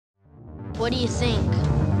What do you think?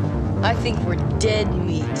 I think we're dead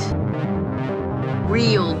meat.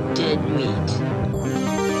 Real dead meat.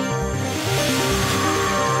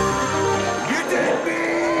 You dead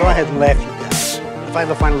meat! Go ahead and laugh, you guys. If I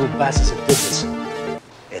ever find a little bastards that did this,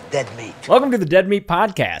 they're dead meat. Welcome to the Dead Meat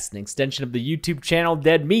Podcast, an extension of the YouTube channel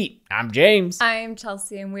Dead Meat. I'm James. I'm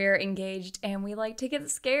Chelsea, and we're engaged, and we like to get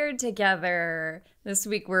scared together. This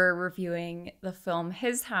week, we're reviewing the film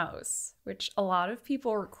His House, which a lot of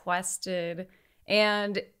people requested,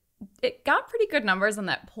 and it got pretty good numbers on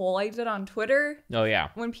that poll I did on Twitter. Oh, yeah.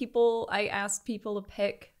 When I asked people to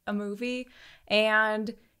pick a movie,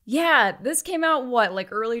 and yeah, this came out, like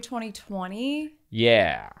early 2020?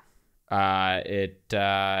 Yeah.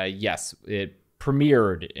 Yes, it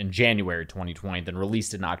premiered in January 2020, then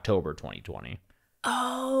released in October 2020.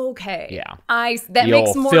 Oh, okay. Yeah. That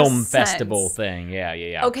makes more film sense. Festival thing.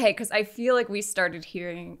 Yeah. Okay, because I feel like we started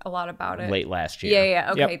hearing a lot about it Late last year.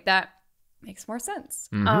 Yeah. Okay, Yep. that makes more sense.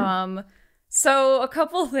 Mm-hmm. So a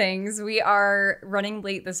couple things. We are running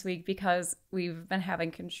late this week because we've been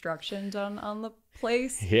having construction done on the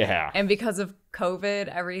place. Yeah. And because of COVID,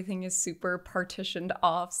 everything is super partitioned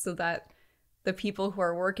off so that the people who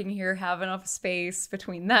are working here have enough space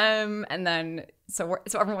between them, and then so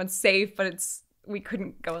everyone's safe, but we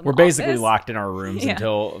couldn't go in the We're basically office. locked in our rooms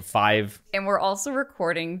until 5. And we're also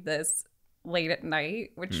recording this late at night,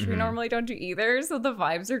 which we normally don't do either. So the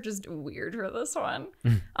vibes are just weird for this one.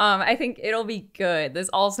 I think it'll be good. This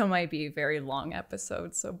also might be a very long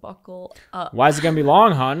episode, so buckle up. Why is it going to be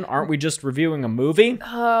long, hun? Aren't we just reviewing a movie?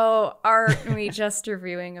 Oh, aren't we just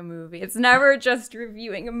reviewing a movie? It's never just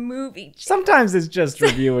reviewing a movie. Sometimes it's just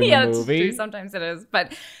reviewing a movie. True. Sometimes it is.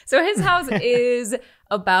 But so His House is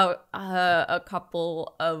about a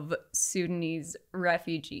couple of Sudanese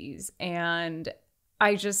refugees, and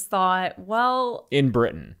I just thought, well, In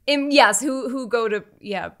Britain. yes, who go to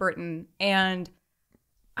Britain, and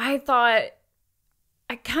I thought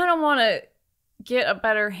I kind of want to get a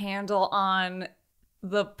better handle on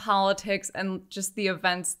the politics and just the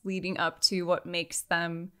events leading up to what makes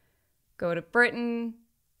them go to Britain.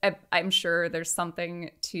 I'm sure there's something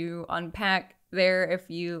to unpack there if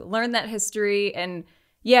you learn that history, and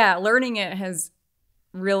yeah, learning it has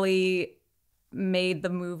really made the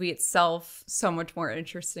movie itself so much more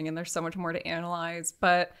interesting, and there's so much more to analyze.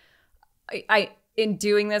 But I in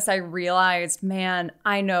doing this, I realized, man,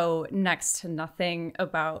 I know next to nothing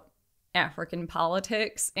about African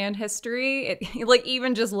politics and history. Like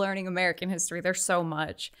even just learning American history, there's so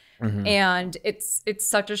much. And it's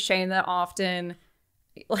such a shame that often,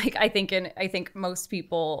 like I think most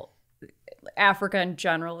people, Africa in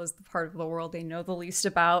general is the part of the world they know the least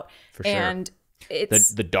about. For sure. And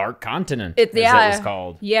it's The Dark Continent, as it was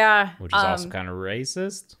called. Yeah. Which is also kind of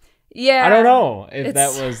racist. Yeah. I don't know if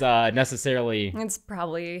that was necessarily... It's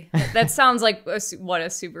probably... That sounds like a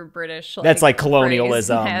super British... That's like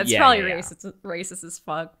colonialism. Yeah, it's Yeah, probably yeah. racist as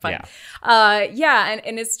fuck. But Yeah.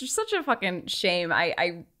 and it's just such a fucking shame.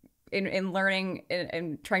 In learning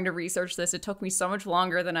and trying to research this, it took me so much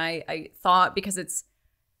longer than I thought, because it's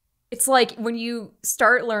like when you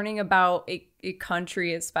start learning about a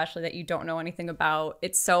country, especially that you don't know anything about,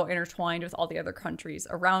 it's so intertwined with all the other countries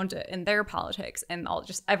around it and their politics and all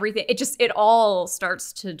just everything. It all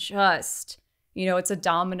starts to just, it's a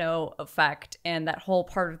domino effect. And that whole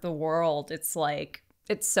part of the world, it's like,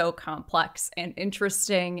 it's so complex and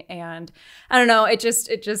interesting. And I don't know, it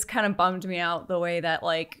just kind of bummed me out the way that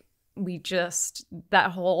like,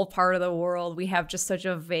 that whole part of the world, we have just such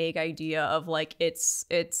a vague idea of like it's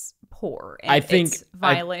poor and it's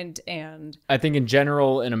violent. And I think in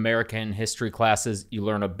general in American history classes you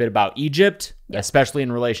learn a bit about Egypt, especially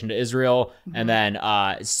in relation to Israel, and then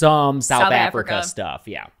some South Africa stuff.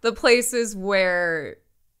 Yeah, the places where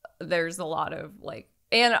there's a lot of like,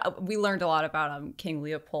 and we learned a lot about King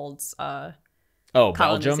Leopold's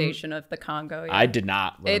colonization of the Congo. Yeah. I did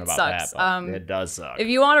not learn about sucks. that, but it does suck. If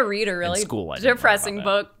you want to read a really In school, I didn't learn depressing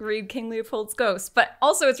about book, read King Leopold's Ghost. But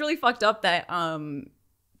also, it's really fucked up that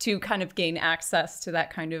to kind of gain access to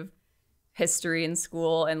that kind of history in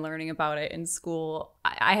school and learning about it in school,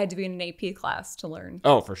 I had to be in an AP class to learn.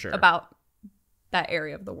 Oh, for sure. About that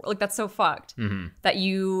area of the world. Like, that's so fucked that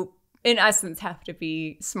you, in essence, have to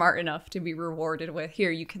be smart enough to be rewarded with, here,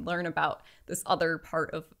 you can learn about this other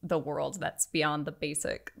part of the world that's beyond the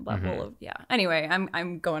basic level of, Anyway,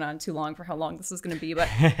 I'm going on too long for how long this is going to be, but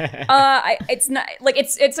it's not, like,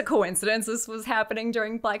 it's a coincidence this was happening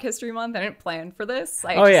during Black History Month. I didn't plan for this.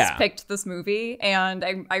 I just picked this movie, and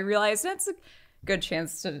I realized good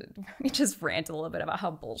chance to just rant a little bit about how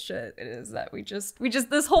bullshit it is that we just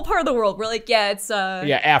this whole part of the world, we're like, yeah, it's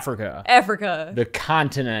Africa, the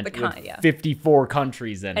continent, with yeah. 54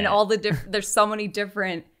 countries in it, and all the there's so many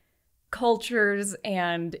different cultures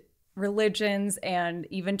and religions and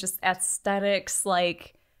even just aesthetics.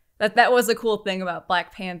 Like that was a cool thing about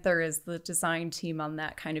Black Panther, is the design team on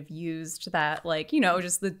that kind of used that, like, you know,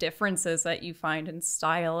 just the differences that you find in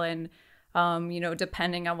style and you know,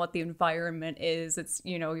 depending on what the environment is, it's,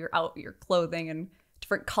 you know, your clothing and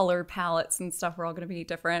different color palettes and stuff are all going to be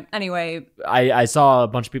different. Anyway, I saw a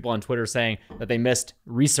bunch of people on Twitter saying that they missed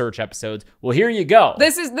research episodes. Well, here you go.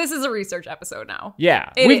 This is a research episode now.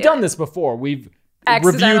 Yeah, we've done this before. We've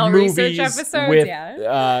accidental reviewed research movies episodes, with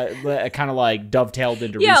yeah. Kind of like dovetailed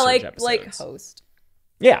into research episodes. like Host.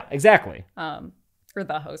 Yeah, exactly. Or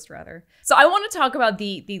The Host, rather. So I want to talk about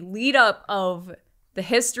the lead up of the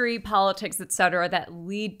history, politics, etc., that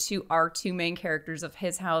lead to our two main characters of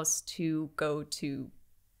his house to go to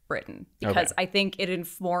Britain, because I think it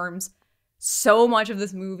informs so much of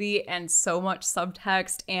this movie and so much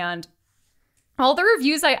subtext, and all the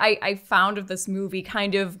reviews I found of this movie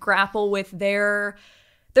kind of grapple with their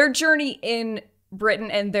journey in Britain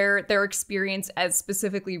and their experience as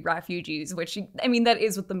specifically refugees, which, I mean, that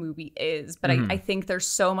is what the movie is, but I think there's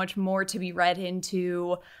so much more to be read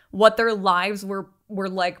into what their lives were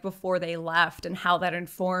like before they left, and how that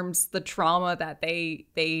informs the trauma that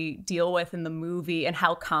they deal with in the movie, and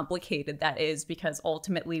how complicated that is, because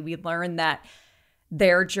ultimately we learn that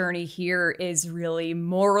their journey here is really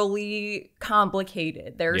morally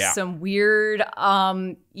complicated. There's some weird,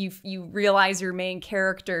 you realize your main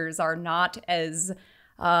characters are not as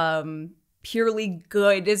purely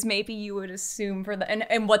good as maybe you would assume for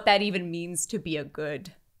and what that even means to be a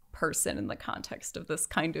good person in the context of this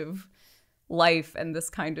kind of life and this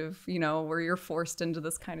kind of, you know, where you're forced into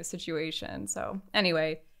this kind of situation. So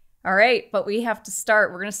anyway, all right, but we have to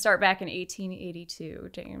start. We're going to start back in 1882,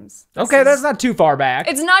 James. Okay, that's not too far back.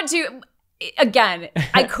 It's not too. Again,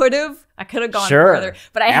 I could have gone sure. further,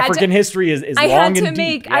 but I African history is long and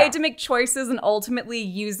deep. I had to make choices, and ultimately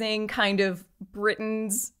using kind of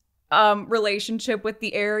Britain's relationship with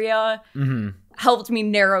the area helped me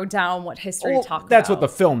narrow down what history to talk about. That's what the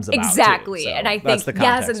film's about. Exactly, too, so and I think and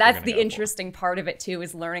that's the interesting part of it too,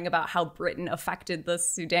 is learning about how Britain affected the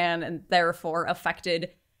Sudan and therefore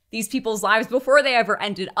affected these people's lives before they ever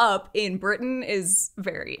ended up in Britain is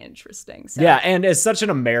very interesting. So. Yeah, and as such an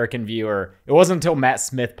American viewer, it wasn't until Matt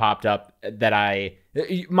Smith popped up that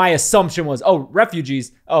my assumption was, oh,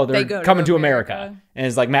 refugees, they're coming to America. And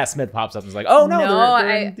it's like Matt Smith pops up and is like, oh, no,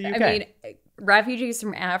 they're in the UK. I mean, refugees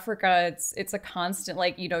from Africa, it's a constant,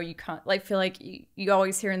 like, you know, you can't, like, feel like you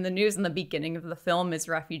always hear in the news in the beginning of the film is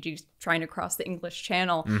refugees trying to cross the English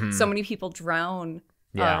Channel. So many people drown.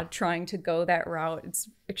 Trying to go that route. It's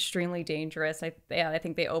extremely dangerous. I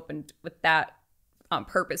think they opened with that on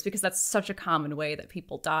purpose, because that's such a common way that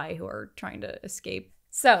people die who are trying to escape.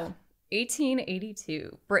 So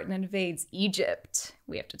 1882, Britain invades Egypt.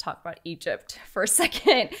 We have to talk about Egypt for a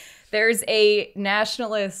second. There's a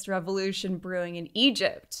nationalist revolution brewing in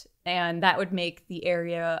Egypt, and that would make the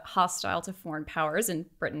area hostile to foreign powers, and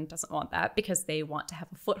Britain doesn't want that because they want to have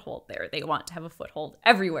a foothold there. They want to have a foothold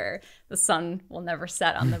everywhere. The sun will never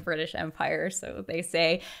set on the British Empire, so they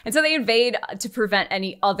say. And so they invade to prevent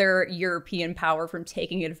any other European power from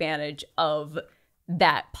taking advantage of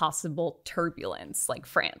that possible turbulence, like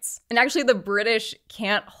France. And actually, the British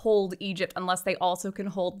can't hold Egypt unless they also can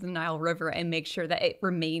hold the Nile River and make sure that it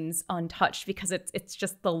remains untouched, because it's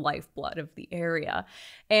just the lifeblood of the area.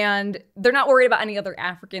 And they're not worried about any other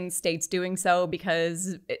African states doing so,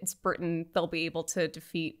 because it's Britain. They'll be able to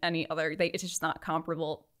defeat any other. It's just not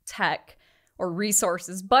comparable tech or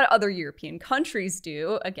resources, but other European countries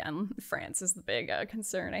do. Again, France is the big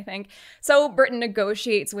concern, I think. So Britain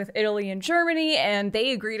negotiates with Italy and Germany, and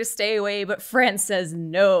they agree to stay away, but France says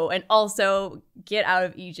no, and also get out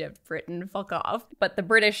of Egypt, Britain, fuck off. But the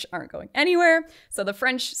British aren't going anywhere, so the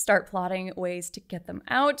French start plotting ways to get them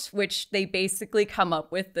out, which they basically come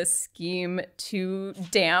up with this scheme to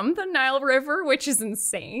dam the Nile River, which is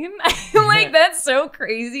insane. Like, that's so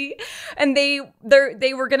crazy. And they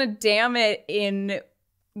were gonna dam it in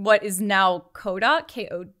what is now Kodok,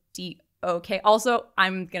 Kodok. Also,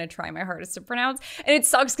 I'm going to try my hardest to pronounce. And it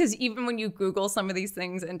sucks because even when you Google some of these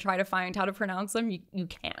things and try to find how to pronounce them, you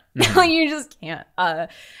can't. You just can't.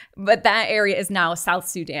 But that area is now South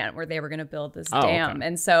Sudan, where they were going to build this dam. Okay.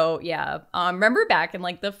 And so, yeah. Remember back in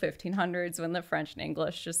like the 1500s when the French and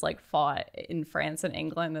English just like fought in France and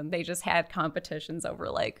England, and they just had competitions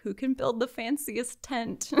over like who can build the fanciest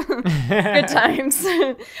tent. Good times.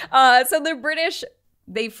 So the British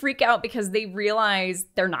they freak out because they realize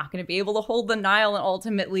they're not going to be able to hold the Nile, and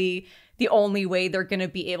ultimately the only way they're going to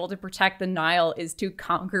be able to protect the Nile is to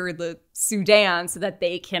conquer the Sudan so that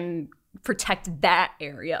they can protect that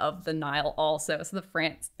area of the Nile also. So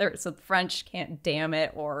the French can't dam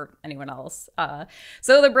it, or anyone else.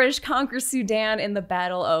 So the British conquer Sudan in the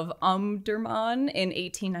Battle of Omdurman in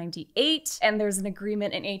 1898, and there's an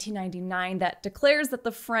agreement in 1899 that declares that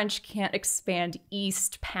the French can't expand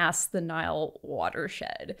east past the Nile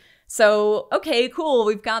watershed. So, okay, cool,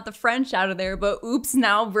 we've got the French out of there, but oops,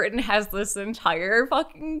 now Britain has this entire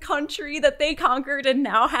fucking country that they conquered and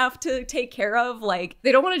now have to take care of. Like,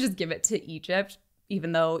 they don't want to just give it to Egypt,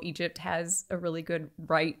 even though Egypt has a really good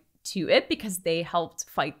right to it because they helped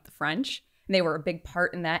fight the French. They were a big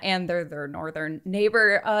part in that, and they're their northern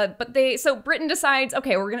neighbor. So Britain decides,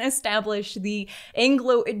 okay, we're going to establish the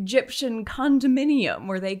Anglo-Egyptian condominium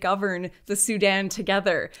where they govern the Sudan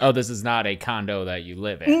together. Oh, this is not a condo that you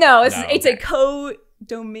live in. No, it's a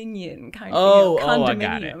co-dominion kind of condominium. I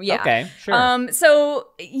got it. Yeah. Okay, sure. So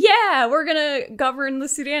yeah, we're going to govern the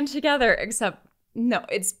Sudan together, except no,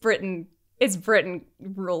 it's Britain. It's Britain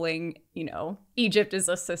ruling, Egypt is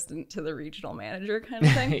assistant to the regional manager kind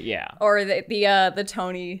of thing. Yeah. Or the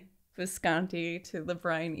Tony Visconti to the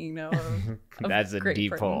Brian Eno of That's a Great deep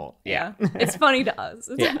Britain. hole. Yeah. It's funny to us.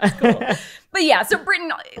 It's cool. But yeah, so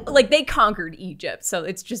Britain, they conquered Egypt. So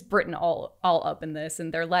it's just Britain all up in this,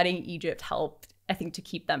 and they're letting Egypt help, I think, to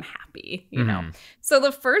keep them happy, know. So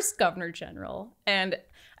the first governor general, and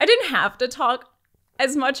I didn't have to talk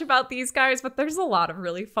as much about these guys, but there's a lot of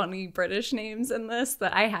really funny British names in this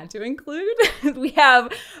that I had to include. We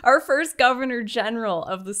have our first governor general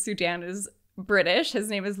of the Sudan is British. His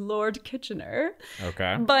name is Lord Kitchener.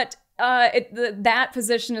 Okay. But that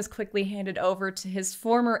position is quickly handed over to his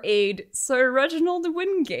former aide, Sir Reginald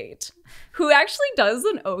Wingate, who actually does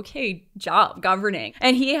an okay job governing.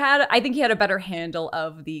 And I think he had a better handle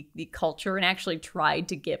of the culture and actually tried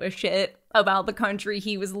to give a shit about the country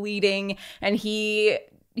he was leading. And he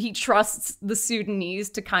trusts the Sudanese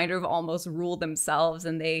to kind of almost rule themselves.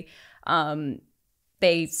 And they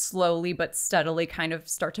slowly but steadily kind of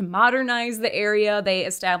start to modernize the area. They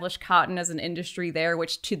establish cotton as an industry there,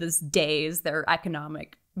 which to this day is their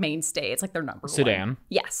economic mainstay. It's like their number one. Sudan?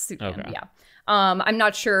 Yes, Sudan, okay. Yeah. I'm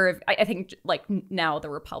not sure if, I think like now the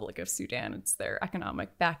Republic of Sudan, it's their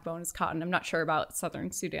economic backbone is cotton. I'm not sure about Southern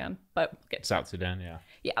Sudan, but South Sudan, yeah.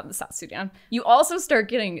 Yeah, the South Sudan. You also start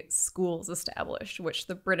getting schools established, which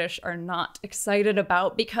the British are not excited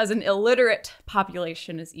about because an illiterate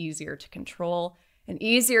population is easier to control and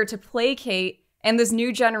easier to placate. And this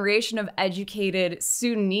new generation of educated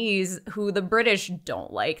Sudanese who the British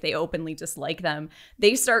don't like, they openly dislike them,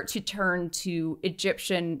 they start to turn to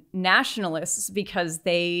Egyptian nationalists because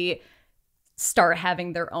they start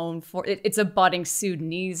having their own, it's a budding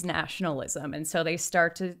Sudanese nationalism. And so they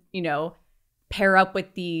start to, pair up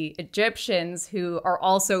with the Egyptians who are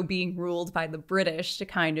also being ruled by the British to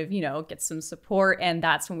kind of, get some support. And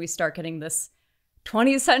that's when we start getting this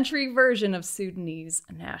 20th century version of Sudanese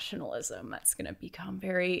nationalism that's going to become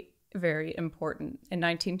very, very important. In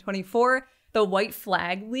 1924, the White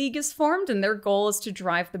Flag League is formed, and their goal is to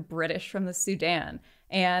drive the British from the Sudan.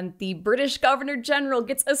 And the British Governor General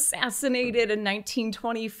gets assassinated in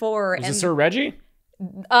 1924. Is it Sir Reggie?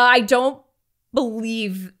 I don't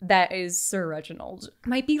believe that is Sir Reginald.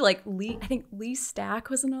 Might be like Lee. I think Lee Stack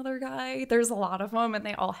was another guy. There's a lot of them, and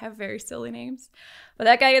they all have very silly names. But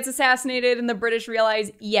that guy gets assassinated, and the British realize,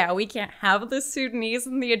 yeah, we can't have the Sudanese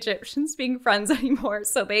and the Egyptians being friends anymore.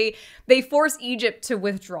 So they force Egypt to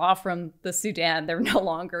withdraw from the Sudan. They're no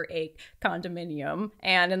longer a condominium.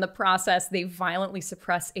 And in the process, they violently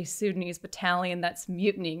suppress a Sudanese battalion that's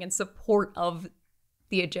mutinying in support of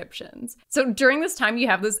the Egyptians. So during this time, you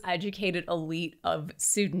have this educated elite of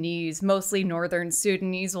Sudanese, mostly northern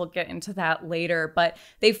Sudanese. We'll get into that later, but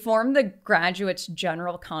they form the Graduates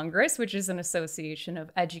General Congress, which is an association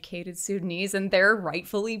of educated Sudanese, and they're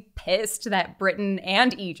rightfully pissed that Britain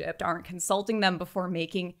and Egypt aren't consulting them before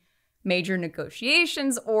making major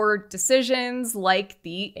negotiations or decisions like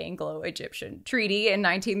the Anglo-Egyptian Treaty in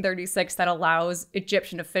 1936 that allows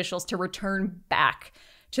Egyptian officials to return back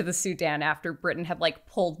to the Sudan after Britain had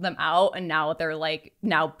pulled them out, and now they're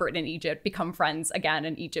now Britain and Egypt become friends again,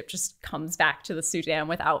 and Egypt just comes back to the Sudan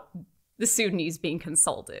without the Sudanese being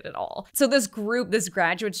consulted at all. So this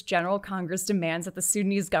Graduates General Congress, demands that the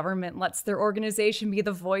Sudanese government lets their organization be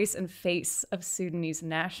the voice and face of Sudanese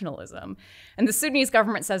nationalism. And the Sudanese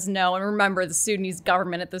government says no, and remember, the Sudanese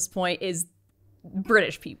government at this point is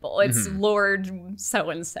British people. It's Lord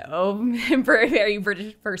so-and-so, very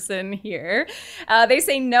British person here. They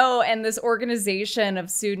say no, and this organization of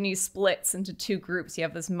Sudanese splits into two groups. You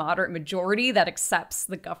have this moderate majority that accepts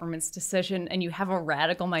the government's decision, and you have a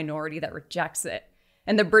radical minority that rejects it.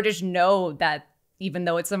 And the British know that even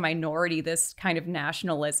though it's a minority, this kind of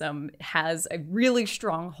nationalism has a really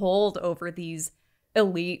strong hold over these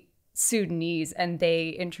elite Sudanese, and they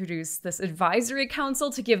introduce this advisory council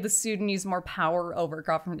to give the Sudanese more power over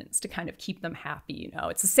governments to kind of keep them happy. You know,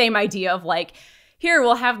 it's the same idea of like, here,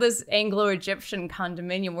 we'll have this Anglo-Egyptian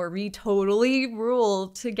condominium where we totally rule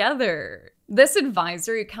together. This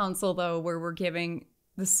advisory council, though, where we're giving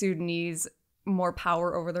the Sudanese more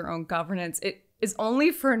power over their own governance, it is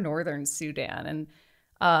only for northern Sudan. And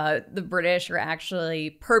the British are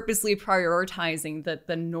actually purposely prioritizing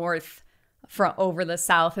the north over the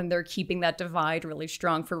south, and they're keeping that divide really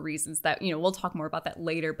strong for reasons that, you know, we'll talk more about that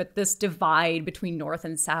later. But this divide between north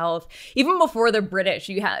and south, even before the British,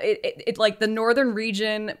 you have it like the northern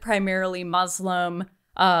region, primarily Muslim.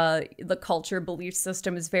 The culture belief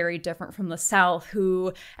system is very different from the south,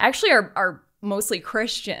 who actually are mostly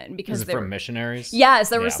Christian because they're from missionaries. Yes,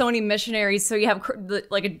 there were so many missionaries. So you have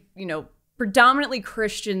predominantly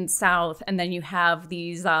Christian south, and then you have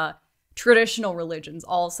these traditional religions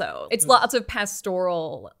also. It's lots of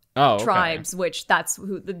pastoral tribes, which that's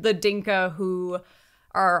who the Dinka, who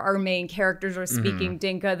are our main characters, are speaking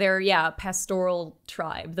Dinka. They're pastoral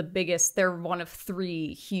tribe, the biggest. They're one of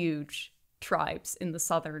 3 huge tribes in the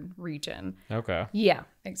southern region. Okay. Yeah,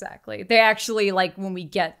 exactly. They actually, like, when we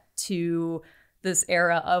get to this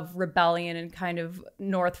era of rebellion and kind of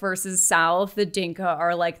north versus south, the Dinka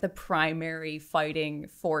are like the primary fighting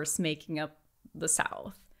force making up the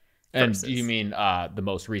south. And do you mean the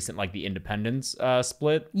most recent, like the independence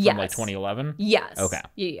split from like 2011? Yes. Okay.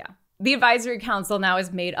 Yeah. The advisory council now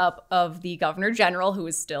is made up of the governor general, who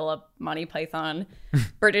is still a Monty Python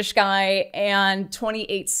British guy, and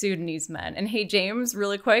 28 Sudanese men. And hey, James,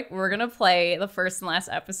 really quick, we're going to play the first and last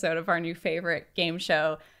episode of our new favorite game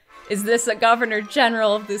show. Is this a governor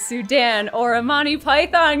general of the Sudan or a Monty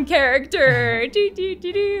Python character?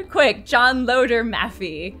 Quick, John Loder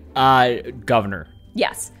Maffey. Governor.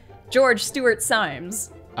 Yes. George Stewart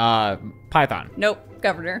Symes. Python. Nope,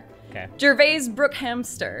 governor. Okay. Gervais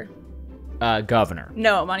Brookhamster. Governor.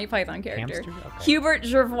 No, Monty Python character. Hamster? Okay. Hubert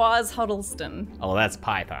Gervais Huddleston. Oh, that's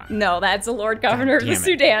Python. No, that's the Lord Governor of the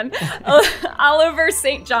Sudan. Oliver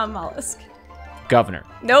St. John Mollusk. Governor.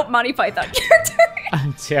 Nope, Monty Python character.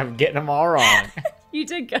 See, I'm getting them all wrong. You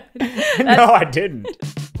did good. No, I didn't.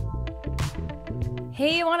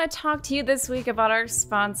 Hey, I want to talk to you this week about our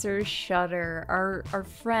sponsor, Shudder, our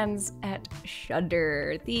friends at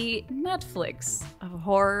Shudder, the Netflix of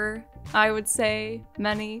horror, I would say,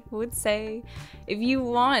 many would say. If you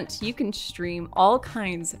want, you can stream all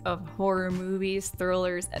kinds of horror movies,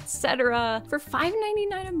 thrillers, etc. for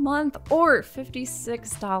 $5.99 a month or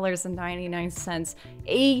 $56.99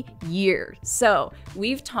 a year. So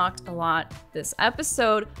we've talked a lot this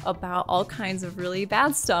episode about all kinds of really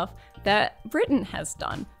bad stuff that Britain has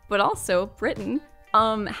done, but also Britain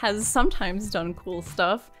has sometimes done cool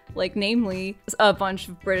stuff, like namely a bunch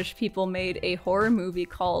of British people made a horror movie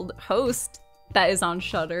called Host that is on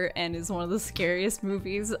Shudder and is one of the scariest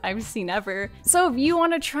movies I've seen ever. So if you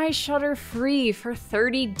want to try Shudder free for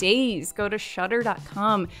 30 days, go to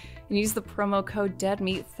shudder.com and use the promo code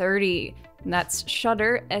DEADMEAT30. And that's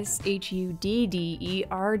Shudder, SHUDDER.com.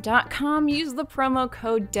 Use the promo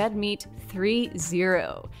code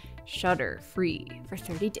DEADMEAT30. Shudder free for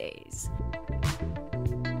 30 days.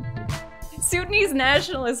 Sudanese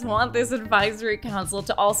nationalists want this advisory council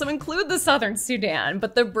to also include the southern Sudan,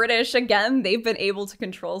 but the British, again, they've been able to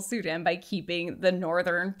control Sudan by keeping the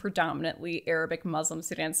northern, predominantly Arabic Muslim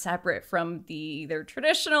Sudan separate from the either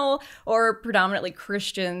traditional or predominantly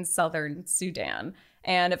Christian southern Sudan.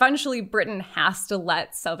 And eventually Britain has to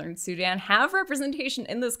let southern Sudan have representation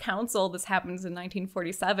in this council. This happens in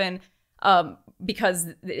 1947. Because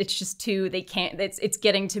it's just too, they can't, it's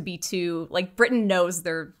getting to be too, like, Britain knows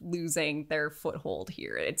they're losing their foothold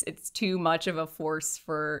here. It's too much of a force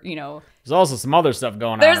for, you know. There's also some other stuff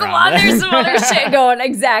going on. There's some other shit going,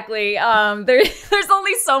 exactly. There's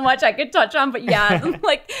only so much I could touch on, but yeah,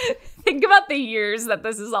 like, think about the years that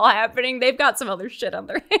this is all happening. They've got some other shit on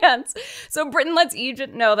their hands. So Britain lets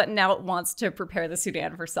Egypt know that now it wants to prepare the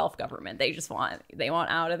Sudan for self-government. They want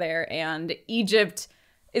out of there, and Egypt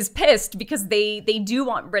is pissed because they do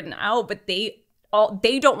want Britain out, but they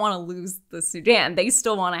don't want to lose the Sudan. They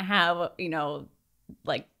still want to have, you know,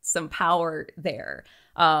 like, some power there.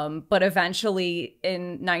 But eventually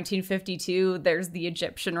in 1952, there's the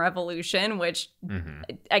Egyptian Revolution, which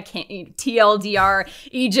I can't, TLDR,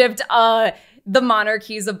 Egypt, the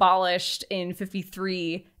monarchy is abolished in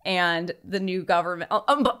 53, and the new government,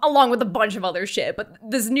 along with a bunch of other shit, but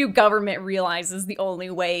this new government realizes the only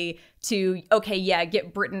way to,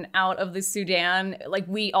 get Britain out of the Sudan, like,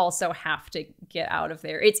 we also have to get out of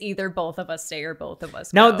there. It's either both of us stay or both of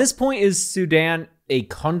us go. Now, at this point, is Sudan a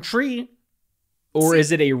country? Or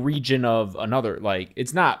is it a region of another? Like,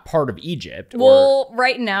 it's not part of Egypt. Well,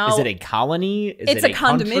 right now... Is it a colony? It's a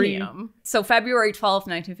condominium. So February 12th,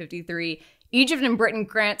 1953, Egypt and Britain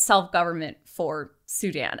grant self-government for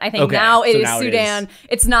Sudan. I think now it is Sudan.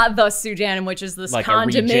 It's not the Sudan, which is this like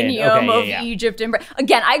condominium of Egypt and Britain.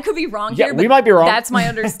 Again, I could be wrong here, but we might be wrong. That's my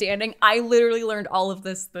understanding. I literally learned all of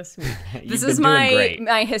this week. This is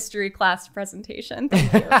my history class presentation.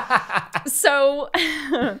 Thank you. So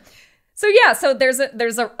there's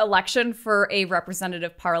an election for a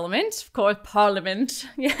representative parliament. Of course, parliament.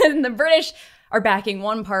 And the British are backing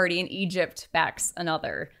one party and Egypt backs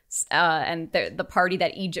another. And the party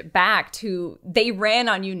that Egypt backed, they ran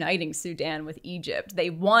on uniting Sudan with Egypt. They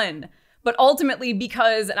won. But ultimately,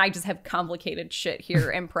 because, and I just have complicated shit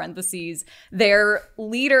here in parentheses, their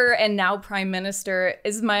leader and now prime minister,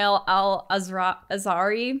 Ismail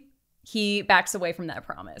al-Azhari, he backs away from that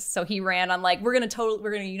promise. So he ran on like, we're going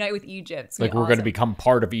to unite with Egypt. It's like, we're going to become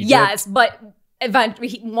part of Egypt. Yes, but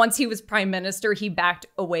eventually, once he was prime minister, he backed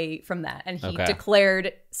away from that. And he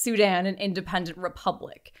declared Sudan an independent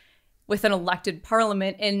republic with an elected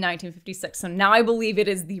parliament in 1956. So now I believe it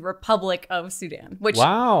is the Republic of Sudan, which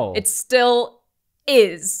it still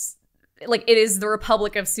is. Like, it is the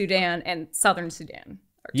Republic of Sudan and Southern Sudan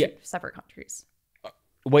are two separate countries.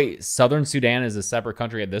 Wait, Southern Sudan is a separate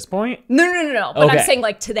country at this point? No. But I'm saying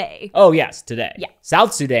like today. Oh, yes, today. Yeah.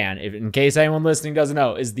 South Sudan, in case anyone listening doesn't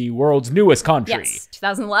know, is the world's newest country. Yes,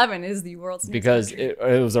 2011 is the world's newest country. Because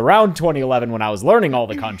it was around 2011 when I was learning all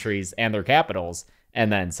the countries and their capitals, and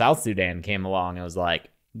then South Sudan came along and was like,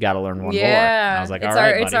 got to learn one more. And I was like, all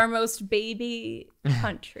right, buddy. It's our most baby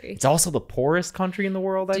country. It's also the poorest country in the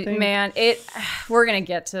world, I think. Man, we're going to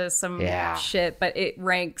get to some shit, but it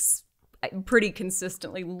ranks pretty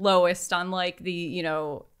consistently lowest on like the,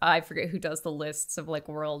 I forget who does the lists of like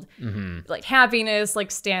world like happiness, like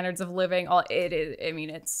standards of living. All it is. I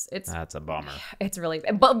mean, it's that's a bummer. It's really,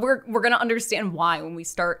 but we're gonna understand why when we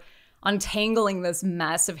start untangling this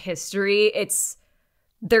mess of history.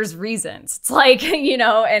 There's reasons. It's like, and you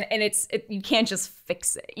can't just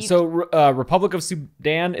fix it. So Republic of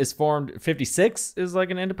Sudan is formed 56 is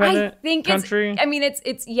like an independent country?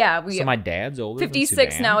 So my dad's older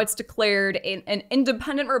 56 now. It's declared an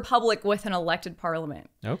independent republic with an elected parliament.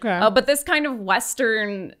 Okay. But this kind of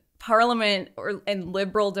Western parliament and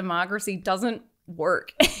liberal democracy doesn't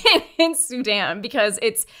work in Sudan because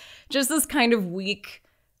it's just this kind of weak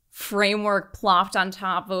framework plopped on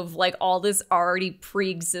top of like all this already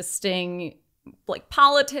pre-existing like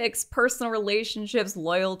politics, personal relationships,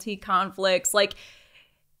 loyalty conflicts. Like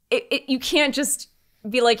you can't just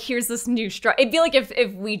be like, here's this new structure. It'd be like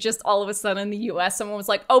if we just all of a sudden in the US, someone was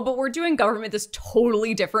like, oh, but we're doing government this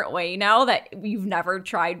totally different way now that you've never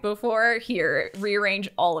tried before. Here, rearrange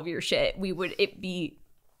all of your shit. It'd be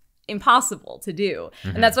impossible to do.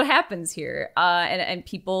 And that's what happens here. And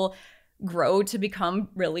people grow to become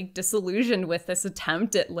really disillusioned with this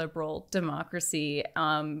attempt at liberal democracy.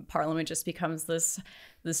 Parliament just becomes this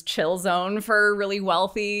chill zone for really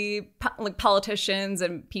wealthy politicians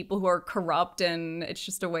and people who are corrupt, and it's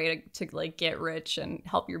just a way to like get rich and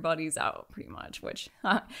help your buddies out, pretty much. Which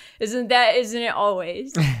isn't it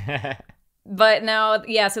always? But now,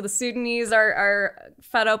 so the Sudanese are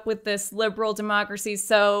fed up with this liberal democracy.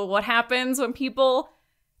 So what happens when people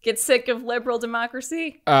get sick of liberal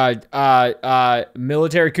democracy?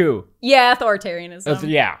 Military coup. Yeah, authoritarianism.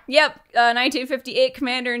 Yeah. Yep. 1958,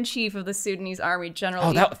 commander-in-chief of the Sudanese army,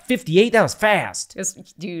 General. Oh, 58? That was fast.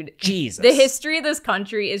 Dude. Jesus. The history of this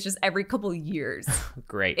country is just every couple of years.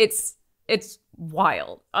 Great. It's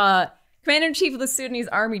wild. Commander-in-Chief of the Sudanese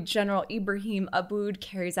army, General Ibrahim Aboud,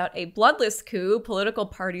 carries out a bloodless coup. Political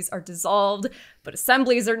parties are dissolved, but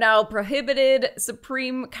assemblies are now prohibited.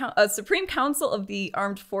 Supreme Council of the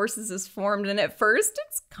Armed Forces is formed, and at first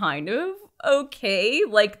it's kind of okay.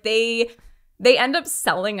 Like they end up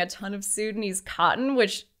selling a ton of Sudanese cotton,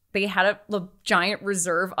 which they had a giant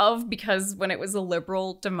reserve of because when it was a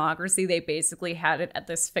liberal democracy, they basically had it at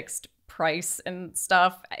this fixed price and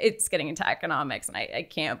stuff. It's getting into economics and I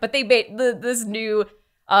can't. But this new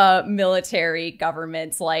military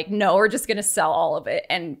governments like, no, we're just going to sell all of it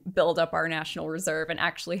and build up our national reserve and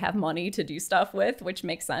actually have money to do stuff with, which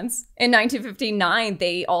makes sense. In 1959,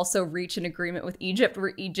 they also reach an agreement with Egypt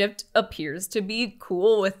where Egypt appears to be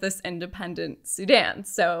cool with this independent Sudan.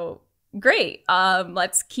 So great.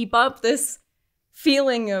 Let's keep up this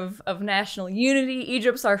feeling of national unity.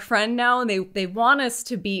 Egypt's our friend now, and they want us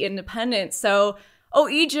to be independent. So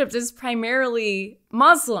Egypt is primarily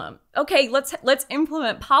Muslim. Okay, let's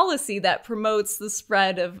implement policy that promotes the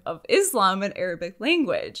spread of Islam and Arabic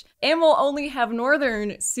language. And we'll only have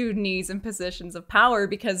northern Sudanese in positions of power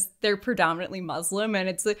because they're predominantly Muslim, and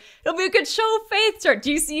it'll be a good show of faith.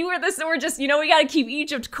 Do you see where we're just, we got to keep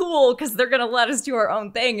Egypt cool because they're going to let us do our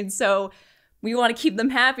own thing. And so we want to keep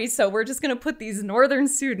them happy, so we're just going to put these northern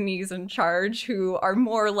Sudanese in charge who are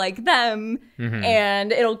more like them,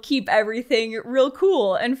 and it'll keep everything real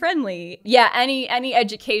cool and friendly. Yeah, any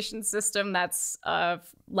education system that's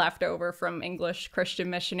left over from English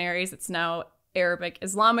Christian missionaries, it's now Arabic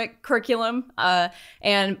Islamic curriculum,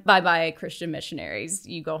 and bye-bye Christian missionaries.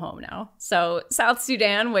 You go home now. So South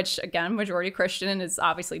Sudan, which again, majority Christian, is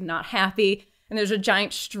obviously not happy. And there's a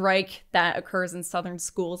giant strike that occurs in southern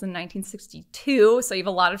schools in 1962. So you have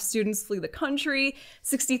a lot of students flee the country.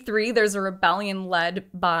 63, there's a rebellion led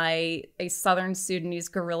by a southern Sudanese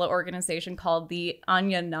guerrilla organization called the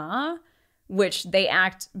Anyana, which they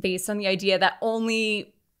act based on the idea that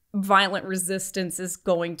only violent resistance is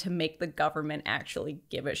going to make the government actually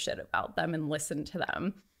give a shit about them and listen to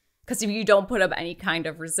them. Because if you don't put up any kind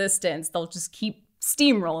of resistance, they'll just keep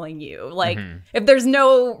steamrolling you. Like, if there's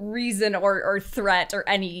no reason or threat or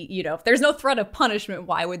any, if there's no threat of punishment,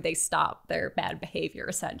 why would they stop their bad behavior,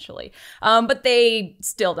 essentially? But they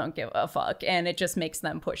still don't give a fuck, and it just makes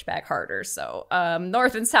them push back harder. So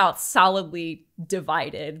North and South solidly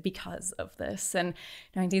divided because of this. And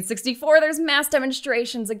 1964, there's mass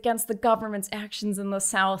demonstrations against the government's actions in the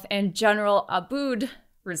South, and General Aboud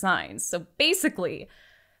resigns. So basically,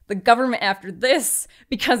 the government after this,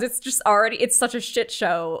 because it's such a shit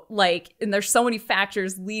show, and there's so many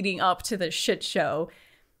factors leading up to this shit show,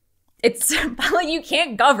 it's like you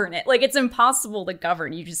can't govern it. It's impossible to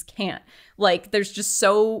govern. You just can't. There's just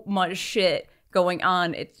so much shit going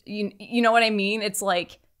on. You know what I mean? It's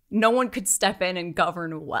like no one could step in and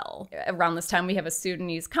govern well. Around this time, we have a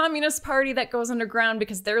Sudanese Communist Party that goes underground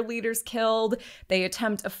because their leader's killed. They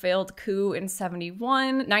attempt a failed coup in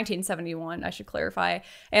 1971, I should clarify.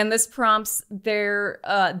 And this prompts their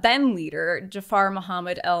then leader, Jafar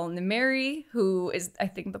Mohammed el-Nimeri, who is, I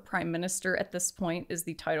think, the prime minister at this point, is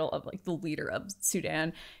the title of the leader of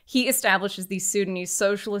Sudan. He establishes the Sudanese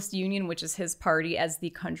Socialist Union, which is his party, as the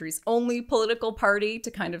country's only political party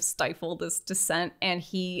to kind of stifle this dissent. And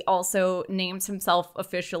he also names himself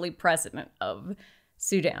officially president of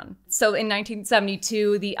Sudan. So in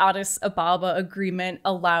 1972, the Addis Ababa Agreement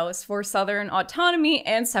allows for Southern autonomy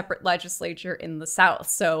and separate legislature in the South.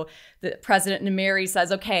 So the President Nimeri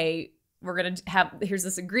says, okay, here's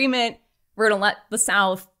this agreement. We're going to let the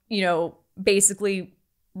South, basically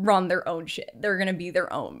run their own shit. They're going to be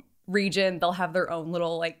their own region. They'll have their own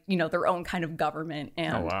little, their own kind of government.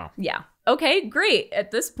 And oh, wow. Yeah. Okay, great.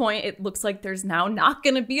 At this point, it looks like there's now not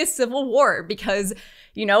going to be a civil war because,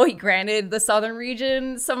 he granted the southern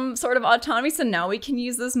region some sort of autonomy. So now we can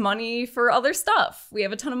use this money for other stuff. We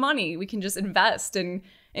have a ton of money. We can just invest in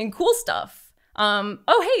cool stuff.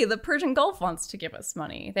 Hey, the Persian Gulf wants to give us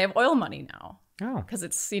money. They have oil money now. Oh. Because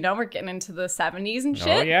it's, we're getting into the 70s and shit.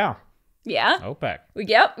 Oh, yeah. Yeah. OPEC. We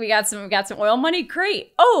got some oil money.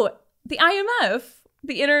 Great. Oh, the IMF,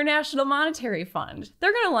 the International Monetary Fund,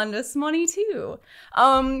 they're going to lend us money too.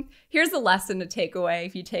 Here's the lesson to take away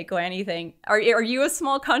if you take away anything. Are you a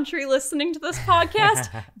small country listening to this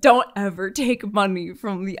podcast? Don't ever take money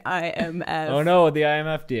from the IMF. Oh no, what the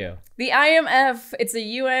IMF do? The IMF, it's a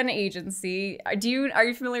UN agency. Are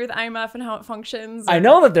you familiar with the IMF and how it functions? I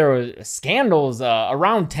know that there were scandals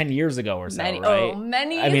around 10 years ago or so, right? Oh,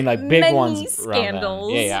 many. I mean, big ones.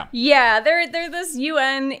 Scandals. Yeah. They're this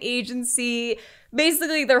UN agency.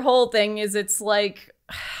 Basically, their whole thing is it's I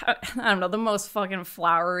don't know, the most fucking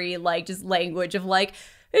flowery, just language of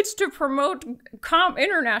it's to promote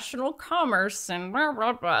international commerce and blah,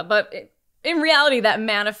 blah, blah. But in reality, that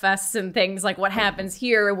manifests in things like what happens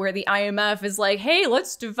here, where the IMF is hey,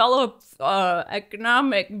 let's develop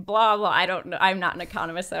economic blah, blah. I don't know. I'm not an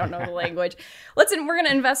economist. I don't know the language. We're going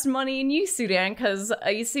to invest money in you, Sudan, because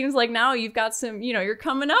it seems like now you've got some, you're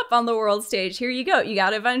coming up on the world stage. Here you go. You got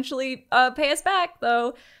to eventually pay us back,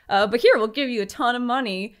 though. But here, we'll give you a ton of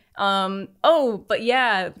money. But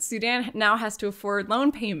yeah, Sudan now has to afford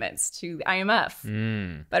loan payments to the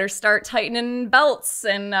IMF. Better start tightening belts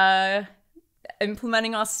and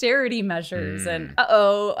implementing austerity measures and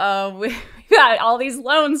we got all these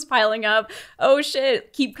loans piling up. Oh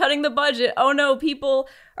shit, keep cutting the budget. Oh no, people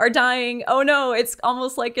are dying. Oh no, it's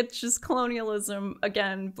almost like it's just colonialism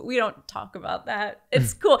again, but we don't talk about that.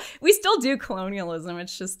 It's cool. We still do colonialism.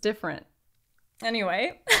 It's just different.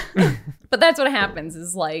 Anyway, but that's what happens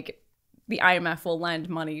is like the IMF will lend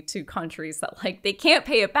money to countries that like they can't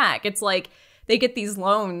pay it back. It's like they get these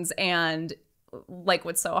loans and like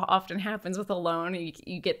what so often happens with a loan,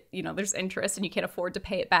 you get, there's interest and you can't afford to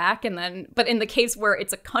pay it back. And then, but in the case where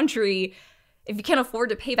it's a country, if you can't afford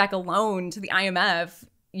to pay back a loan to the IMF,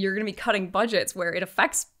 you're going to be cutting budgets where it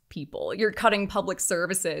affects people. You're cutting public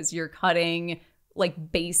services. You're cutting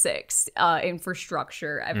like basics,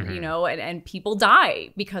 infrastructure, and people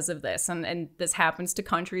die because of this. And this happens to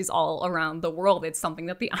countries all around the world. It's something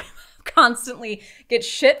that the IMF constantly gets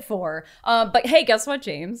shit for. But hey, guess what,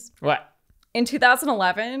 James? What? In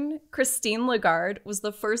 2011, Christine Lagarde was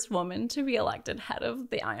the first woman to be elected head of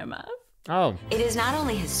the IMF. Oh. It is not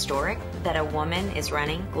only historic that a woman is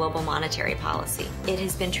running global monetary policy, it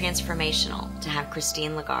has been transformational to have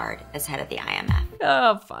Christine Lagarde as head of the IMF.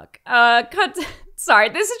 Oh, fuck. Sorry,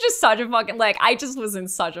 this is just such a fucking, I just was in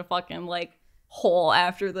such a fucking, hole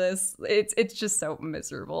after this. It's just so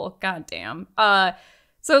miserable. God damn.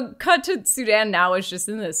 So cut to Sudan now is just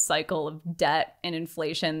in this cycle of debt and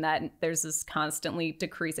inflation that there's this constantly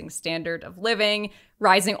decreasing standard of living,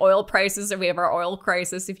 rising oil prices. So we have our oil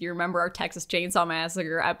crisis. If you remember our Texas Chainsaw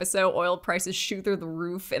Massacre episode, oil prices shoot through the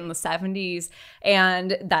roof in the 70s.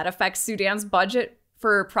 And that affects Sudan's budget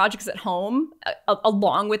for projects at home,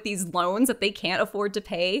 along with these loans that they can't afford to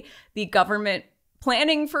pay. The government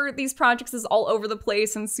planning for these projects is all over the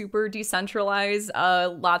place and super decentralized.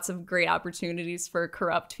 Lots of great opportunities for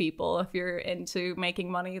corrupt people if you're into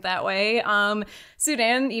making money that way.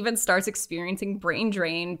 Sudan even starts experiencing brain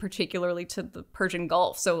drain, particularly to the Persian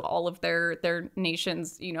Gulf. So all of their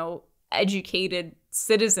nation's, educated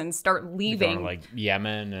citizens start leaving. Going like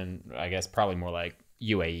Yemen and I guess probably more like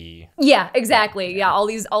UAE. Yeah, exactly. Yeah, all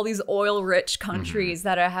these oil rich countries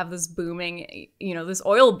that have this booming, this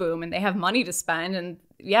oil boom, and they have money to spend, and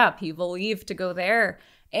yeah, people leave to go there.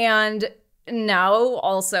 And now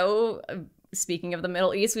also, speaking of the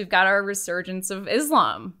Middle East, we've got our resurgence of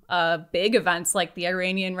Islam. Big events like the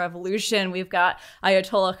Iranian Revolution. We've got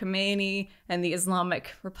Ayatollah Khomeini and the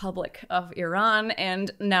Islamic Republic of Iran.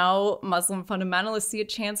 And now Muslim fundamentalists see a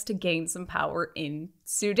chance to gain some power in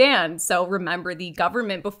Sudan. So remember, the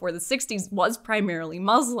government before the 60s was primarily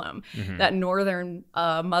Muslim. That northern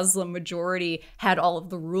Muslim majority had all of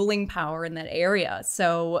the ruling power in that area.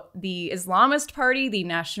 So the Islamist party, the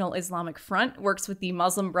National Islamic Front, works with the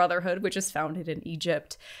Muslim Brotherhood, which is founded in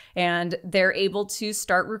Egypt. And they're able to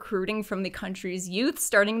start recruiting from the country's youth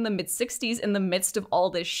starting in the mid-60s in the midst of all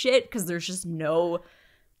this shit, because there's no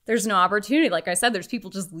opportunity. Like I said, there's people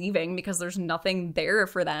just leaving because there's nothing there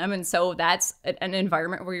for them. And so that's an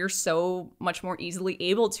environment where you're so much more easily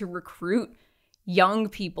able to recruit young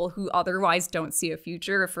people who otherwise don't see a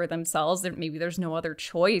future for themselves. Maybe there's no other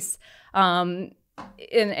choice. And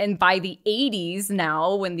by the 80s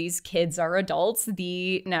now, when these kids are adults,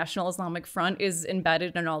 the National Islamic Front is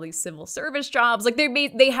embedded in all these civil service jobs. Like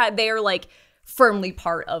they are like firmly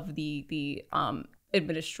part of the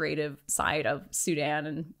administrative side of Sudan,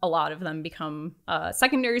 and a lot of them become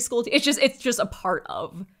secondary school. It's just a part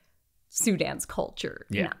of Sudan's culture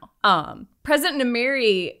now. President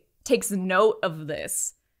Namiri takes note of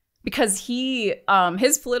this because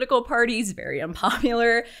his political party is very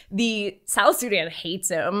unpopular. The South Sudan hates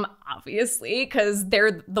him, obviously, because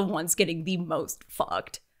they're the ones getting the most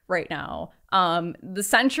fucked right now. The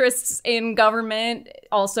centrists in government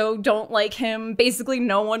also don't like him. Basically,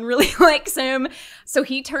 no one really likes him. So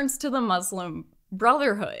he turns to the Muslim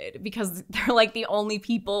Brotherhood because they're like the only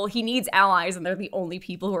people he needs allies, and they're the only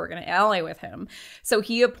people who are going to ally with him. So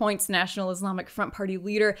he appoints National Islamic Front Party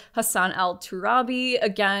leader Hassan al-Turabi.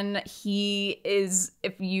 Again, he is,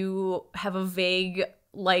 if you have a vague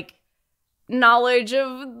knowledge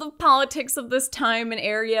of the politics of this time and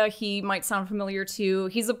area, he might sound familiar too.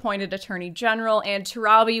 He's appointed Attorney General, and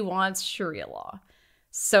Turabi wants Sharia law.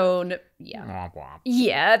 So, yeah.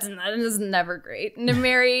 Yeah, it's never great.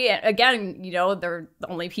 Namiri, again, they're the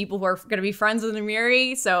only people who are going to be friends with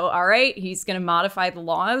Namiri. So, all right, he's going to modify the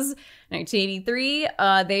laws. 1983, he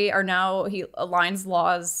aligns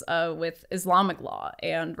laws with Islamic law.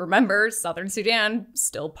 And remember, Southern Sudan,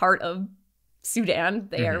 still part of Sudan.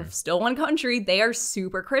 They are still one country. They are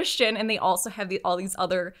super Christian, and they also have all these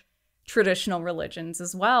other traditional religions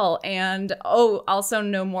as well. And also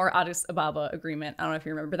no more Addis Ababa agreement. I don't know if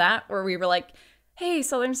you remember that, where we were like, hey,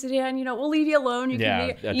 Southern Sudan, we'll leave you alone. You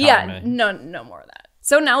can be, autonomy. no more of that.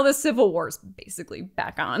 So now the Civil War's basically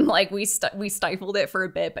back on. Like we stifled it for a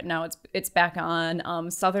bit, but now it's back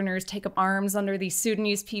on. Southerners take up arms under the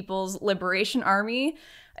Sudanese People's Liberation Army,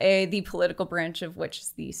 the political branch of which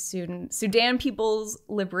is the Sudan People's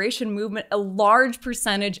Liberation Movement. A large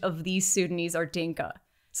percentage of these Sudanese are Dinka.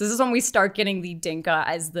 So this is when we start getting the Dinka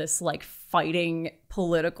as this like fighting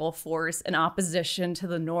political force in opposition to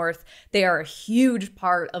the North. They are a huge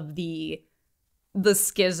part of the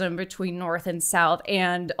schism between North and South,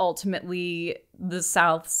 and ultimately the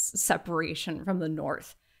South's separation from the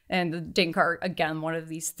North. And the Dinka are, again, one of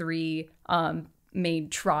these three main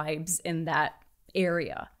tribes in that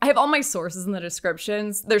area. I have all my sources in the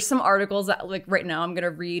descriptions. There's some articles that, like, right now I'm going to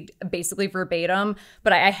read basically verbatim,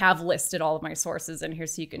 but I have listed all of my sources in here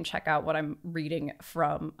so you can check out what I'm reading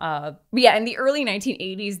from. But yeah, in the early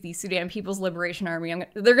 1980s, the Sudan People's Liberation Army,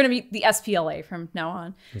 they're going to be the SPLA from now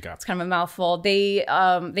on. Okay. It's kind of a mouthful. They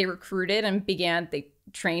recruited and they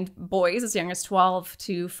trained boys as young as 12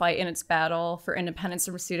 to fight in its battle for independence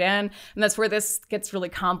from Sudan. And that's where this gets really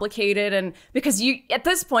complicated. And because at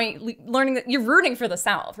this point, learning that you're rooting for the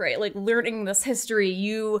South, right? Like learning this history,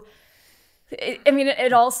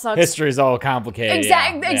 it all sucks. History's all complicated.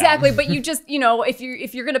 Exactly. But you just,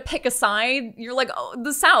 if you're going to pick a side, you're like, oh,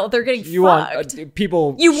 the South, they're getting fucked.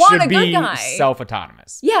 People you want should a good be guy.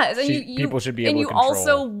 Self-autonomous. Yes. And people should be able to control. And you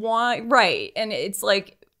also want, right. And it's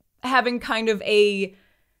like having kind of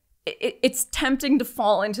it's tempting to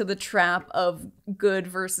fall into the trap of good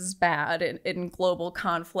versus bad in global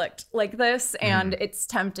conflict like this. And it's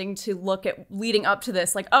tempting to look at leading up to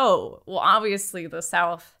this like, oh, well, obviously the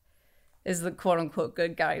South is the quote unquote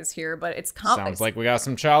good guys here, but it's sounds like we got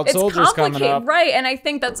some child soldiers coming up. Right. And I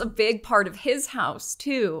think that's a big part of his house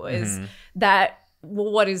too, is that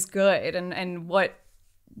what is good and what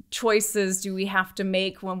choices do we have to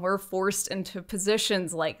make when we're forced into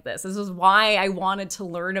positions like this. This is why I wanted to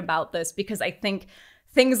learn about this, because I think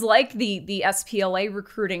things like the SPLA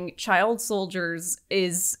recruiting child soldiers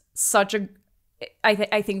is such a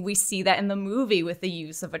I think we see that in the movie with the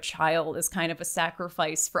use of a child as kind of a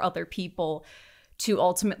sacrifice for other people to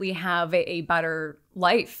ultimately have a better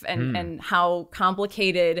life, and how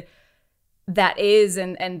complicated that is,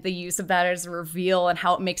 and the use of that as a reveal, and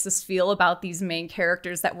how it makes us feel about these main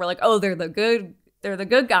characters that we're like, oh, they're the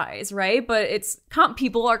good guys, right? But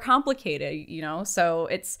people are complicated, so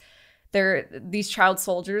these child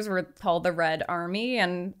soldiers were called the Red Army,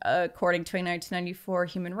 and according to a 1994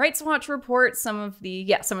 Human Rights Watch report, some of the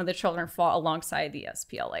children fought alongside the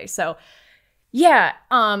SPLA. So yeah,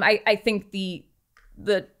 I think the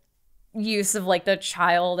use of like the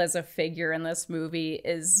child as a figure in this movie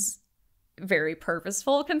is very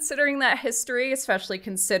purposeful, considering that history, especially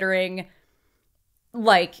considering,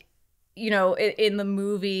 like, in the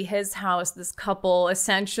movie, his house, this couple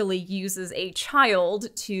essentially uses a child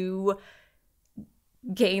to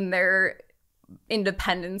gain their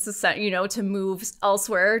independence, to move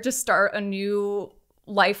elsewhere, to start a new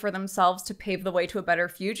life for themselves, to pave the way to a better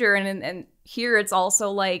future. And here it's also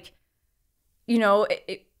like,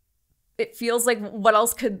 it feels like, what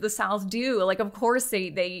else could the South do? Like, of course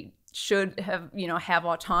they should have, have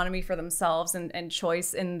autonomy for themselves and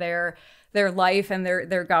choice in their life and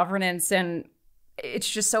their governance. And it's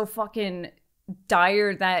just so fucking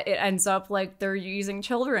dire that it ends up like they're using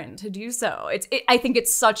children to do so. I think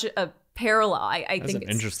it's such a parallel. That's an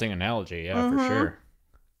interesting analogy. Yeah, for sure.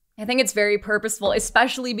 I think it's very purposeful,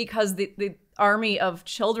 especially because the army of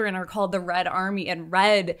children are called the Red Army, and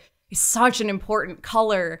red is such an important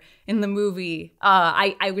color in the movie.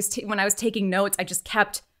 When I was taking notes, I just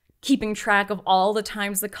kept keeping track of all the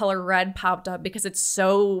times the color red popped up, because it's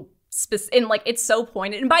so specific and like it's so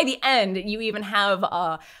pointed. And by the end, you even have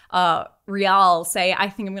Rial say, "I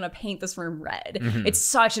think I'm gonna paint this room red." It's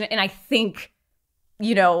such and I think,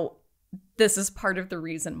 this is part of the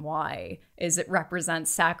reason why, is it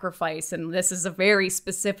represents sacrifice, and this is a very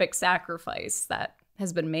specific sacrifice that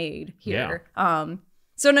has been made here. Yeah.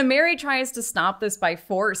 So Nameri tries to stop this by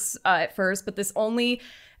force at first, but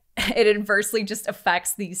it adversely just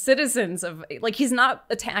affects the citizens of, like, he's not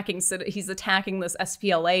attacking, he's attacking this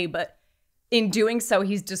SPLA, but in doing so,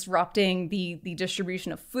 he's disrupting the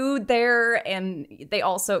distribution of food there. And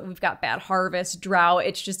we've got bad harvest, drought.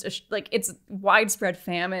 It's just it's widespread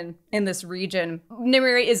famine in this region.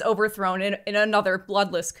 Nameri is overthrown in another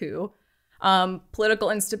bloodless coup. Political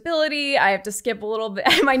instability. I have to skip a little bit.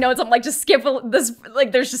 My notes, I'm like, just skip this.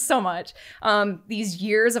 Like, there's just so much. These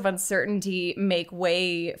years of uncertainty make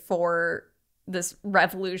way for this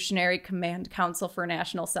Revolutionary Command Council for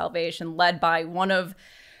National Salvation, led by one of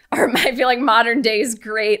I feel like modern day's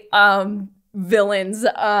great villains,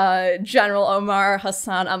 General Omar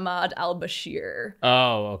Hassan Ahmad al-Bashir.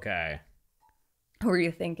 Oh, okay. Who are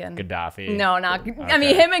you thinking? Gaddafi. No, not. Okay. I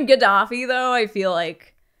mean, him and Gaddafi though. I feel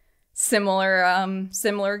like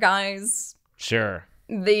similar guys. Sure.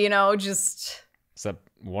 Just. Except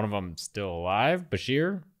one of them still alive.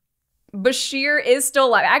 Bashir is still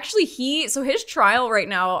alive. Actually, his trial right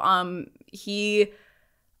now.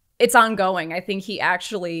 It's ongoing. I think he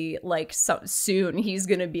actually soon he's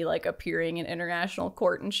gonna be appearing in international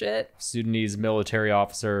court and shit. Sudanese military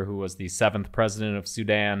officer who was the 7th president of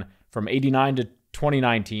Sudan from 89 to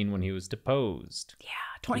 2019 when he was deposed. Yeah,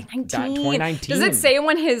 2019. 2019. Does it say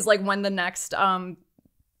when when the next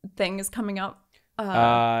thing is coming up?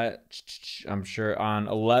 I'm sure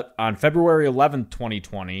on February 11th,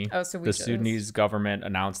 2020, the Sudanese government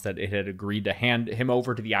announced that it had agreed to hand him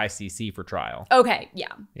over to the ICC for trial. Okay,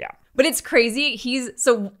 yeah. Yeah. But it's crazy.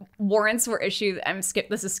 Warrants were issued.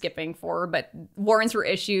 This is skipping forward, but warrants were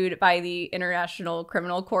issued by the International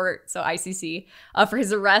Criminal Court, so ICC, for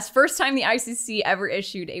his arrest. First time the ICC ever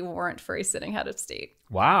issued a warrant for a sitting head of state.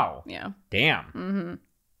 Wow. Yeah. Damn. Mm-hmm.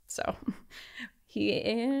 So he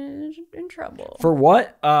is in trouble. For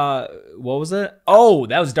what? What was it? Oh,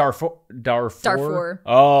 that was Darfur. Darfur.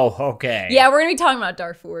 Oh, okay. Yeah, we're going to be talking about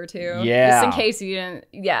Darfur too. Yeah. Just in case you didn't.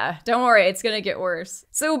 Yeah, don't worry. It's going to get worse.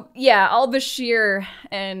 So, yeah, al-Bashir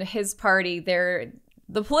and his party, they're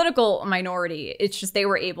the political minority. It's just they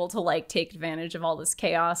were able to take advantage of all this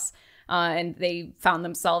chaos. And they found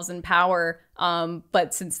themselves in power.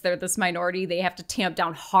 But since they're this minority, they have to tamp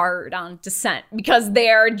down hard on dissent because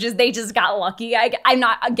they just got lucky. I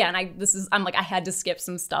had to skip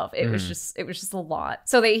some stuff. It was just a lot.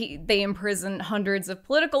 So they imprison hundreds of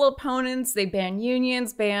political opponents. They ban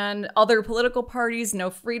unions, ban other political parties, no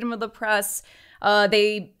freedom of the press.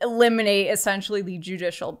 They eliminate essentially the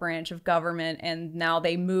judicial branch of government, and now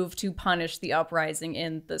they move to punish the uprising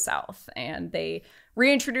in the South. And they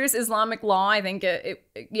reintroduce Islamic law. I think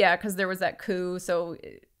because there was that coup. So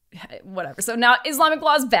whatever. So now Islamic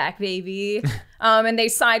law is back, baby. And they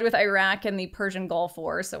side with Iraq in the Persian Gulf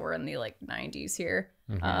War. So we're in the 90s here,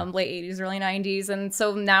 late 80s, early 90s. And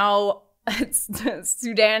so now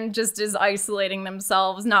Sudan just is isolating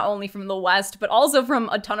themselves not only from the West, but also from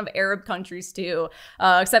a ton of Arab countries too,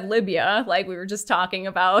 except Libya, like we were just talking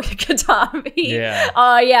about Gaddafi.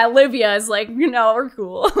 Yeah. Libya is we're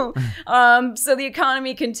cool. So the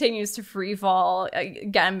economy continues to free fall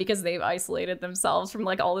again because they've isolated themselves from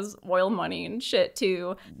all this oil money and shit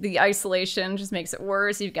too. The isolation just makes it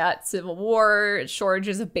worse. You've got civil war,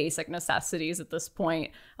 shortages of basic necessities at this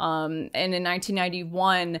point. And in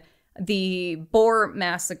 1991, the Bor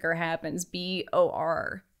massacre happens,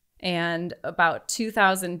 B-O-R, and about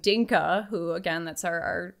 2,000 Dinka, who again, that's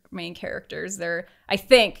our main characters. I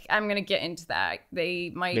think I'm gonna get into that.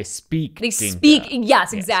 They speak.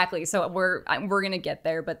 Yes, exactly. So we're gonna get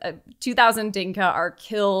there. But 2,000 Dinka are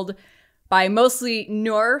killed by mostly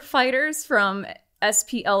Nur fighters from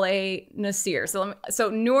SPLA Nasir. So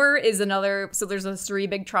Nur is another. So there's those 3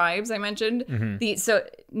 big tribes I mentioned. Mm-hmm. So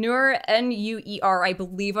Nur, N-U-E-R. I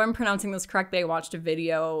believe I'm pronouncing this correctly. I watched a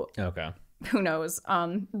video. Okay. Who knows?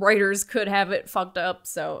 Writers could have it fucked up.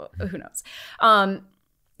 So who knows?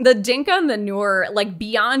 The Dinka and the Nur,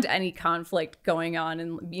 beyond any conflict going on,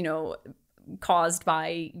 and caused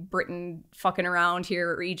by Britain fucking around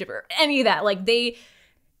here or Egypt or any of that, they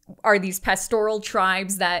are these pastoral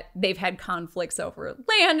tribes that they've had conflicts over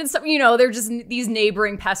land and stuff. They're just these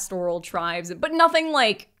neighboring pastoral tribes, but nothing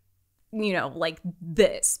like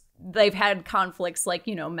this. They've had conflicts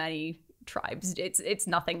many tribes. It's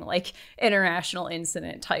nothing like international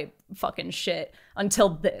incident type fucking shit until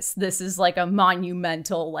this. This is a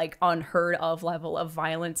monumental, unheard of level of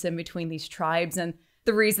violence in between these tribes. And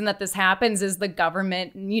the reason that this happens is the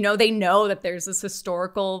government, they know that there's this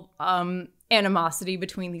historical, animosity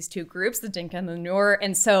between these 2 groups, the Dinka and the Nur.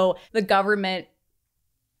 And so the government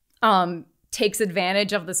takes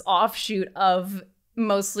advantage of this offshoot of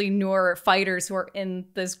mostly Nur fighters who are in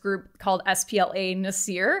this group called SPLA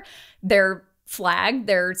Nasir. Their flag,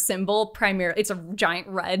 their symbol, it's a giant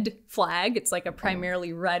red flag. It's a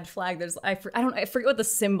primarily red flag. I forget what the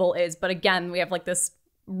symbol is, but again, we have this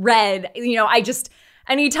red,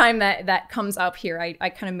 anytime that comes up here, I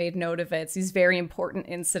kind of made note of it. It's these very important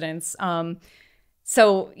incidents.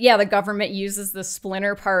 So yeah, the government uses the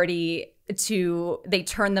splinter party they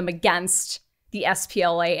turn them against the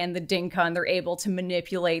SPLA and the Dinka, and they're able to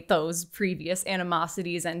manipulate those previous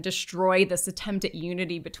animosities and destroy this attempt at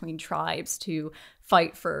unity between tribes to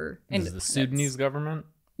fight for independence. Is the Sudanese government?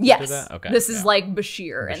 Yes. Okay. This is like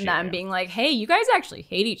Bashir and them being like, hey, you guys actually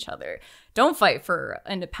hate each other. Don't fight for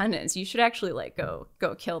independence. You should actually like go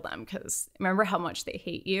kill them because remember how much they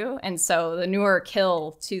hate you. And so the Nuer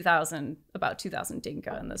kill about 2,000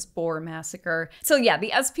 Dinka in this Boer massacre. So yeah,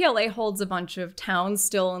 the SPLA holds a bunch of towns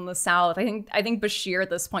still in the south. I think Bashir at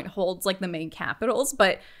this point holds like the main capitals,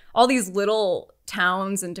 but all these little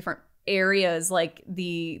towns and different areas like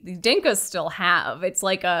the Dinkas still have. It's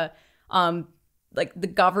like like the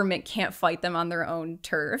government can't fight them on their own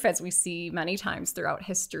turf, as we see many times throughout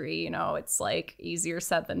history. You know, it's like easier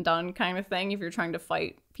said than done kind of thing if you're trying to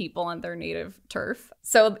fight people on their native turf.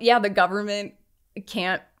 So yeah, the government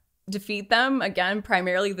can't defeat them. Again,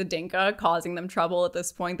 primarily the Dinka causing them trouble at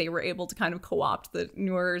this point. They were able to kind of co-opt the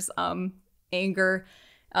Nuer's anger.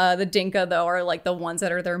 The Dinka, though, are like the ones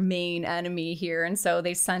that are their main enemy here. And so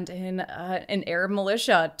they sent in an Arab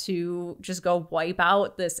militia to just go wipe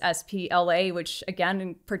out this SPLA, which, again,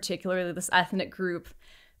 in particular, this ethnic group,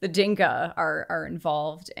 the Dinka, are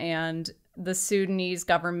involved. And the Sudanese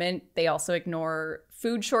government, they also ignore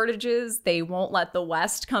food shortages. They won't let the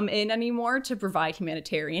West come in anymore to provide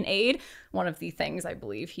humanitarian aid. One of the things I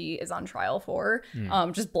believe he is on trial for,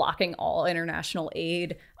 just blocking all international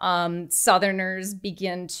aid. Southerners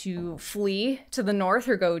begin to flee to the north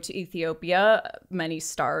or go to Ethiopia. Many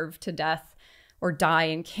starve to death or die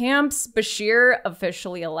in camps. Bashir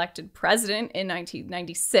officially elected president in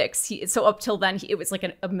 1996. So up till then, it was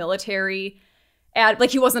like a military like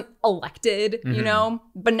he wasn't elected, you know,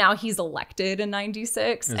 but now he's elected in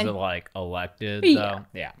 96. Is and it like elected though?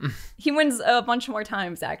 Yeah. He wins a bunch more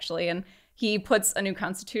times actually. And he puts a new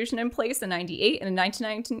constitution in place in 98, and in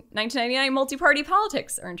 1999, multi-party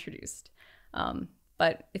politics are introduced.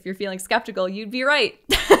 But if you're feeling skeptical, you'd be right.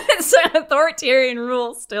 So authoritarian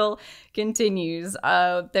rule still continues.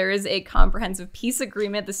 There is a comprehensive peace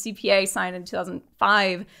agreement, the CPA, signed in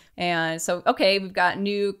 2005. And so, okay, we've got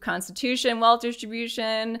new constitution, wealth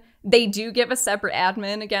distribution. They do give a separate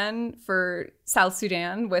admin again for South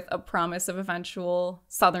Sudan with a promise of eventual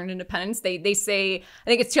Southern independence. They say, I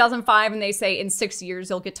think it's 2005, and they say in 6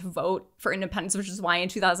 years you'll get to vote for independence, which is why in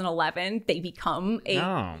 2011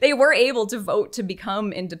 they were able to vote to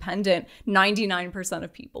become independent. 99%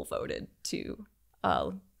 of people voted to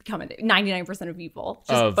become 99% of people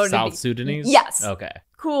just of voted South Sudanese? Yes. Okay.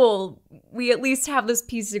 Cool. We at least have this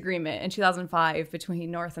peace agreement in 2005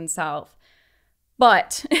 between North and South.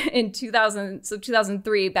 But in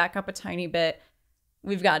 2003, back up a tiny bit,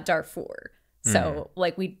 we've got Darfur. So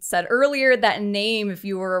like we said earlier, that name, if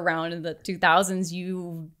you were around in the 2000s,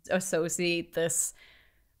 you associate this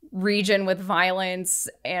region with violence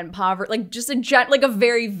and poverty, like just a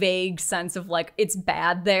very vague sense of like it's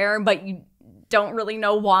bad there, but you don't really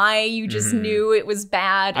know why. You just knew it was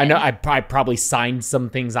bad. I know. I probably signed some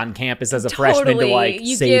things on campus as a freshman to like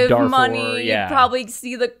you save give Darfur. money. Yeah. You probably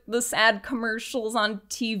see the sad commercials on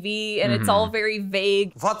TV, and it's all very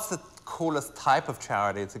vague. What's the coolest type of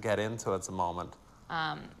charity to get into at the moment?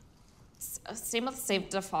 Same with Save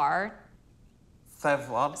Darfur. Save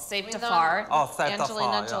what? Save Darfur. Oh, Save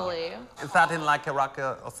Angelina Darfur, Jolie. Yeah. Is that in like Iraq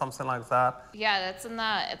or something like that? Yeah,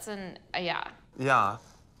 yeah. Yeah.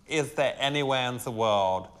 Is there anywhere in the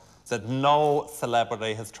world that no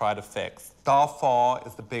celebrity has tried to fix? Darfur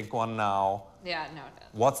is the big one now. Yeah, no, it is.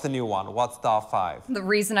 What's the new one? What's Dar 5? The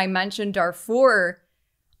reason I mentioned Darfur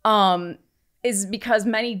is because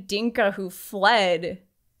many Dinka who fled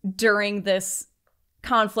during this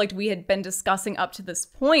conflict we had been discussing up to this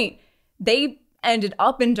point, they ended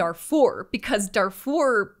up in Darfur because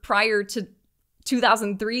Darfur prior to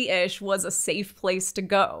 2003-ish was a safe place to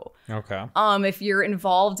go. Okay. If you're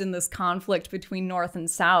involved in this conflict between North and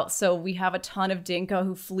South. So we have a ton of Dinka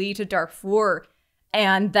who flee to Darfur.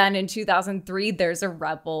 And then in 2003, there's a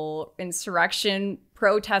rebel insurrection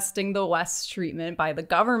protesting the West's treatment by the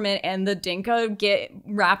government. And the Dinka get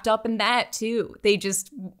wrapped up in that too. They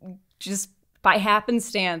just by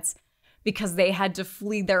happenstance, because they had to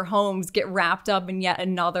flee their homes, get wrapped up in yet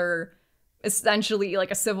another, essentially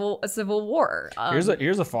like a civil war.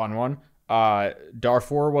 Here's a fun one.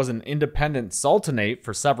 Darfur was an independent sultanate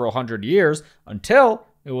for several hundred years until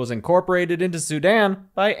it was incorporated into Sudan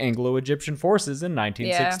by Anglo-Egyptian forces in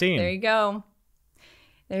 1916. Yeah,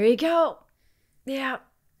 there you go. Yeah,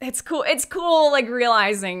 it's cool. It's cool, like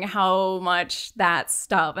realizing how much that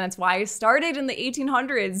stuff, and that's why I started in the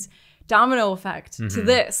 1800s. Domino effect to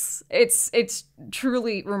this. It's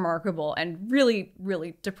truly remarkable and really,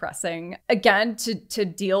 really depressing. Again, to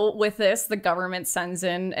deal with this, the government sends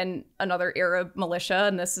in another Arab militia,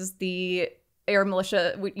 and this is the Arab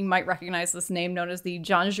militia. You might recognize this name, known as the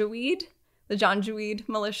Janjaweed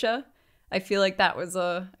militia. I feel like that was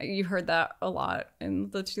you heard that a lot in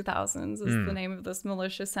the 2000s is the name of this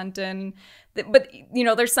militia sent in. But, you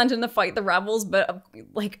know, they're sent in to fight the rebels, but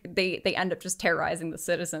like they end up just terrorizing the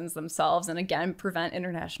citizens themselves and again, prevent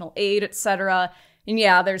international aid, etc. And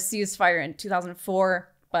yeah, there's ceasefire in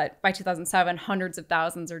 2004, but by 2007, hundreds of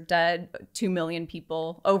thousands are dead, 2 million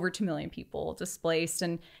people, over 2 million people displaced.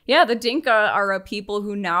 And yeah, the Dinka are a people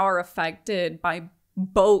who now are affected by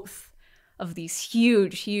both of these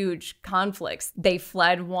huge conflicts. They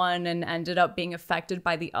fled one and ended up being affected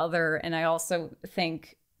by the other. And I also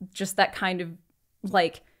think just that kind of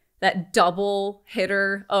like that double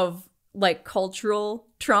hitter of like cultural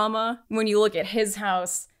trauma. When you look at his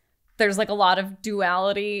house, there's like a lot of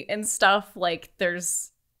duality and stuff. Like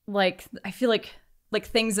there's like, I feel like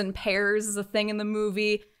things in pairs is a thing in the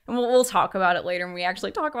movie. And we'll talk about it later when we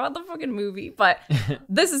actually talk about the fucking movie. But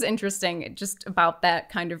this is interesting just about that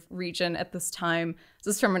kind of region at this time.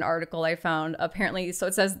 This is from an article I found. Apparently, so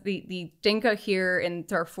it says the Dinka here in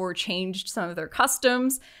Darfur changed some of their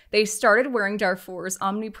customs. They started wearing Darfur's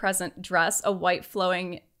omnipresent dress, a white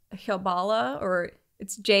flowing hijabah, or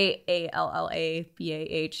it's Jallabah.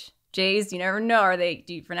 J's, you never know.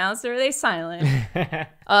 Do you pronounce it or are they silent?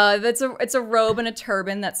 It's a robe and a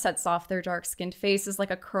turban that sets off their dark-skinned faces like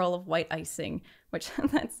a curl of white icing, which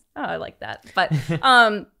I like that. But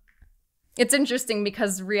it's interesting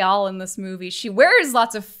because Rial in this movie, she wears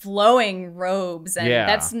lots of flowing robes, and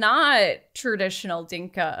that's not traditional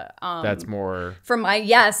Dinka. That's more from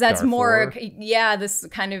that's Darfur. More this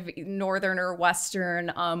kind of northern or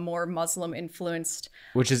western, more Muslim influenced.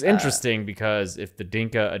 Which is interesting because if the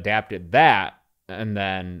Dinka adapted that, and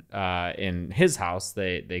then in his house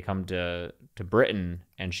they come to Britain,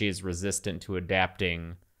 and she's resistant to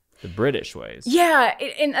adapting the British ways. Yeah,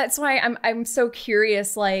 and that's why I'm so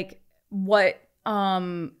curious, like what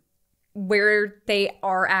where they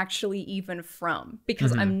are actually even from,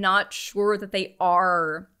 because I'm not sure that they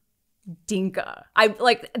are Dinka.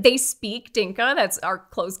 They speak Dinka. That's our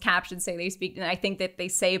closed captions say they speak, and I think that they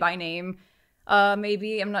say by name.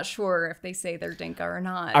 Maybe I'm not sure if they say they're Dinka or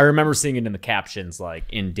not. I remember seeing it in the captions, like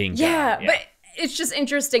in Dinka. Yeah, but it's just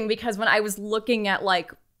interesting because when I was looking at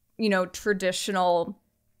like, you know, traditional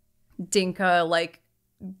Dinka like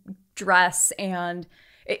dress, and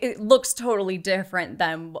it looks totally different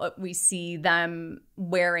than what we see them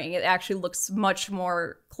wearing. It actually looks much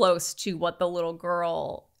more close to what the little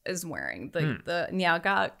girl is wearing, the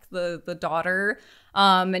Nyagak, the daughter.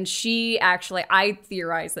 And she actually, I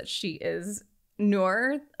theorize that she is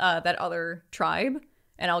Nur, that other tribe.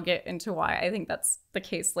 And I'll get into why I think that's the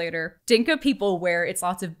case later. Dinka people wear, it's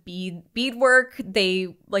lots of beadwork.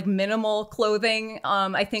 They like minimal clothing.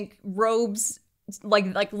 I think robes,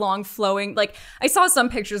 like long flowing. Like I saw some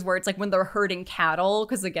pictures where it's like when they're herding cattle,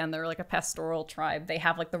 because again, they're like a pastoral tribe. They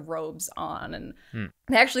have like the robes on, and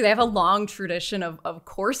they have a long tradition of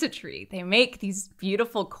corsetry. They make these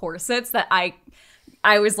beautiful corsets that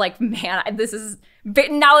I was like, man, this is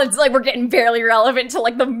now it's like we're getting barely relevant to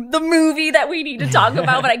like the movie that we need to talk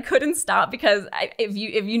about, but I couldn't stop because if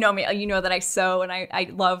you know me, you know that I sew and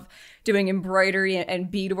I love doing embroidery and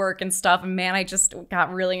beadwork and stuff. And man, I just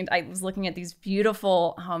got really, I was looking at these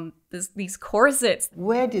beautiful, these corsets.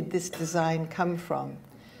 Where did this design come from?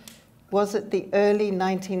 Was it the early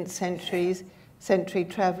 19th century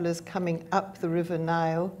travelers coming up the River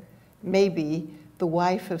Nile? Maybe the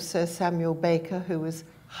wife of Sir Samuel Baker, who was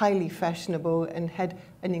highly fashionable and had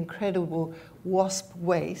an incredible wasp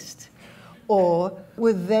waist? Or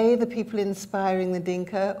were they the people inspiring the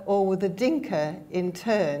Dinka, or were the Dinka, in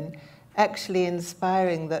turn, actually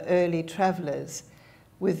inspiring the early travelers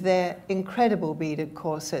with their incredible beaded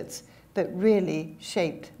corsets that really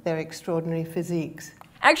shaped their extraordinary physiques?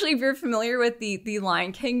 Actually, if you're familiar with the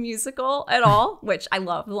Lion King musical at all, which I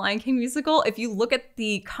love the Lion King musical, if you look at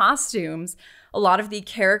the costumes, a lot of the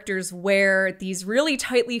characters wear these really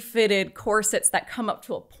tightly fitted corsets that come up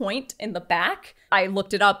to a point in the back. I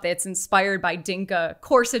looked it up. It's inspired by Dinka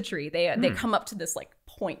corsetry. They come up to this like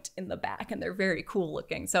point in the back, and they're very cool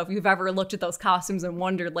looking. So if you've ever looked at those costumes and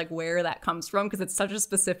wondered like where that comes from, because it's such a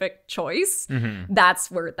specific choice, that's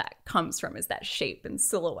where that comes from, is that shape and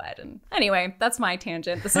silhouette. And anyway, that's my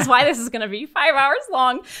tangent. This is why this is going to be 5 hours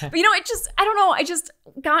long. But you know, I don't know. I just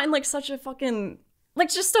got in like such a fucking, like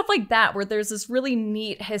just stuff like that, where there's this really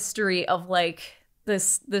neat history of like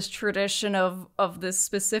this tradition of this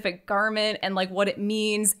specific garment and like what it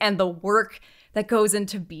means and the work that goes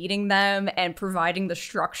into beating them and providing the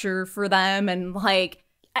structure for them. And like,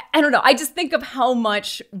 I don't know. I just think of how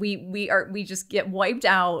much we just get wiped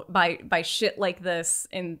out by shit like this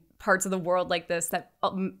in parts of the world like this, that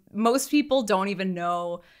most people don't even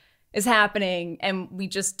know is happening, and we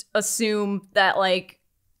just assume that like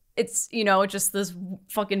it's, you know, just this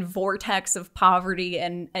fucking vortex of poverty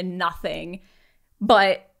and nothing.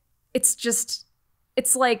 But it's just,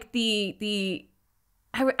 it's like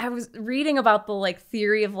I was reading about the like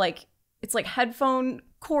theory of like, it's like headphone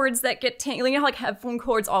cords that get tangled. You know how like headphone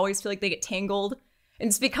cords always feel like they get tangled? And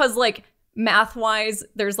it's because like math wise,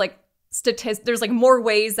 there's like there's like more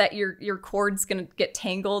ways that your cord's gonna get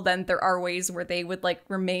tangled than there are ways where they would like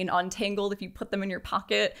remain untangled if you put them in your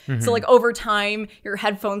pocket. So like over time, your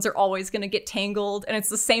headphones are always gonna get tangled. And it's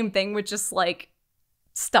the same thing with just like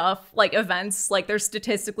stuff, like events. Like there's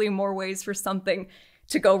statistically more ways for something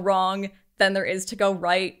to go wrong than there is to go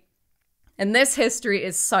right. And this history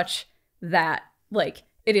is such that, like,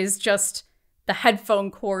 it is just the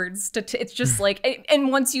headphone cords. It's just like,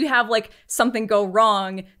 and once you have like something go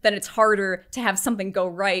wrong, then it's harder to have something go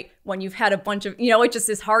right when you've had a bunch of, you know, it just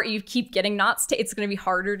is hard. You keep getting knots. It's going to be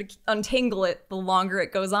harder to untangle it the longer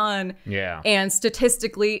it goes on. Yeah. And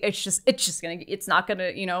statistically, it's not going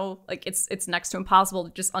to, you know, like it's next to impossible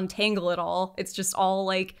to just untangle it all. It's just all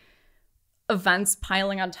like events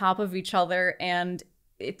piling on top of each other. And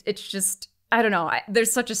it's just, I don't know.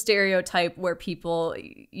 There's such a stereotype where people,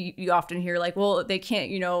 you often hear like, well, they can't,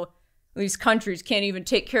 you know, these countries can't even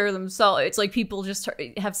take care of themselves. It's like people just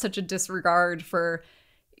have such a disregard for,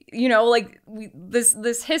 you know, like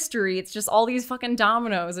this history. It's just all these fucking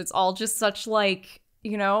dominoes. It's all just such like,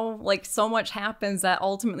 you know, like so much happens that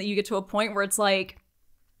ultimately you get to a point where it's like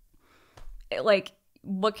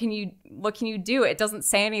what can you do? It doesn't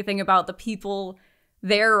say anything about the people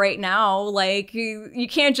there right now. Like you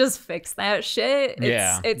can't just fix that shit.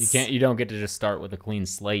 You don't get to just start with a clean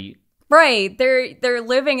slate. Right. They're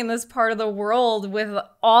living in this part of the world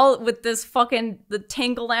with this fucking the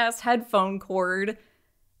tangled ass headphone cord.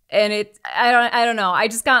 And I don't know. I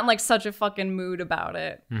just got in like such a fucking mood about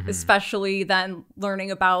it. Especially then learning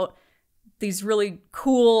about these really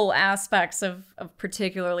cool aspects of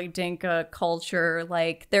particularly Dinka culture.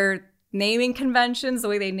 Like their naming conventions, the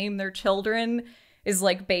way they name their children is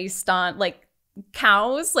like based on like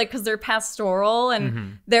cows, like because they're pastoral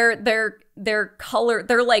and their color,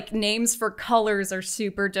 their like names for colors are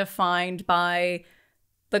super defined by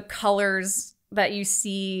the colors that you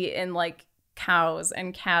see in like cows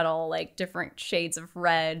and cattle, like different shades of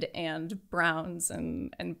red and browns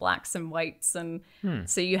and blacks and whites. And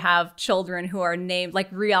so you have children who are named like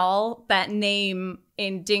Rial, that name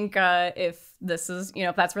in Dinka, if this is, you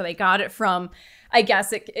know, if that's where they got it from. I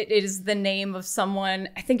guess it is the name of someone.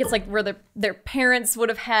 I think it's like where their parents would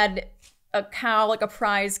have had a cow, like a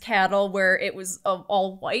prize cattle, where it was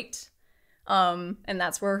all white. And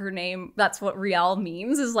that's where her name, that's what Rial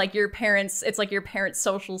means, is like your parents, it's like your parents'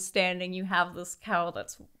 social standing. You have this cow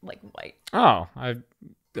that's like white. Oh, I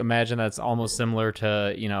imagine that's almost similar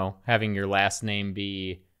to, you know, having your last name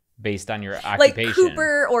be based on your occupation. Like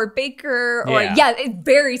Cooper or Baker or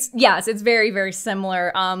it's very, very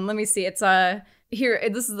similar. Let me see. It's here,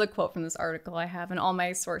 this is the quote from this article I have, and all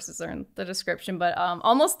my sources are in the description, but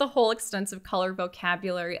almost the whole extensive color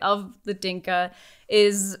vocabulary of the Dinka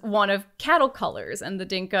is one of cattle colors, and the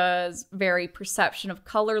Dinka's very perception of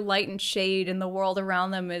color, light, and shade in the world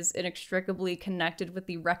around them is inextricably connected with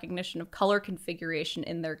the recognition of color configuration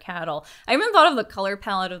in their cattle. I even thought of the color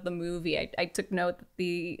palette of the movie. I took note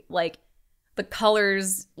that the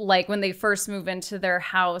colors, like when they first move into their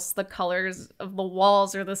house, the colors of the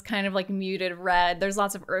walls are this kind of like muted red. There's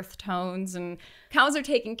lots of earth tones, and cows are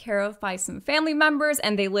taken care of by some family members,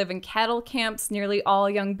 and they live in cattle camps. Nearly all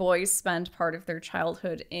young boys spend part of their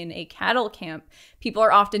childhood in a cattle camp. People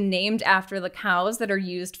are often named after the cows that are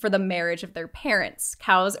used for the marriage of their parents.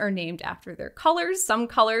 Cows are named after their colors. Some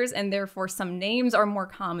colors, and therefore some names, are more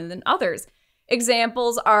common than others.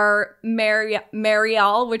 Examples are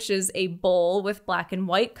Marial, which is a bull with black and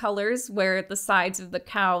white colors, where the sides of the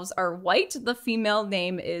cows are white. The female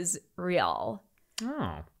name is Rial.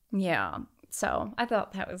 Oh. Yeah. So I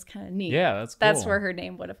thought that was kind of neat. Yeah, that's cool. That's where her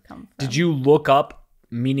name would have come from. Did you look up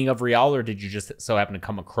meaning of Rial, or did you just so happen to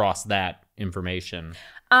come across that information?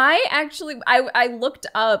 I looked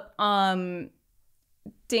up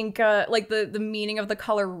Dinka, like the meaning of the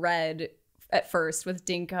color red at first with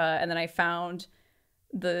Dinka, and then I found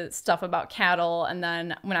the stuff about cattle, and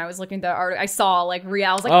then when I was looking at the article, I saw like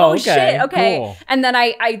Rial. I was like, oh shit, okay. Cool. And then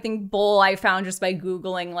I think bull I found just by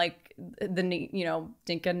Googling like the, you know,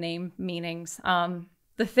 Dinka name meanings.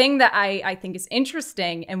 The thing that I think is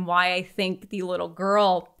interesting, and why I think the little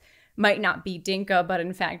girl might not be Dinka, but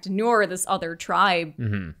in fact Nur, this other tribe,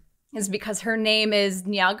 is because her name is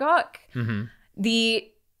Nyagok.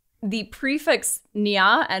 the prefix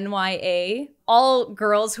Nya, N-Y-A, all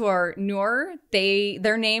girls who are Nur,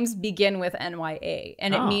 their names begin with N-Y-A,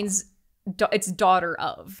 and it means it's daughter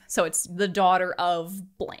of. So it's the daughter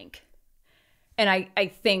of blank. And I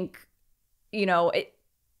think, you know,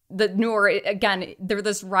 the Nur, again, they're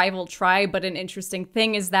this rival tribe, but an interesting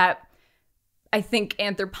thing is that I think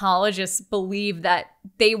anthropologists believe that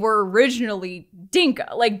they were originally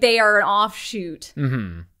Dinka, like they are an offshoot.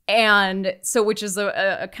 Mm-hmm. And so, which is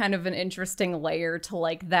a kind of an interesting layer to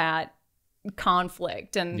like that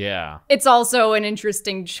conflict. And yeah, it's also an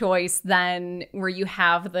interesting choice then where you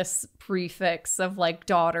have this prefix of like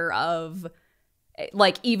daughter of,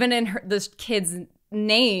 like even in this kid's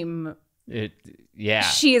name,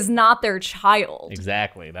 she is not their child.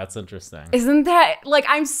 Exactly. That's interesting. Isn't that, like,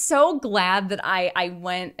 I'm so glad that I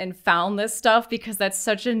went and found this stuff, because that's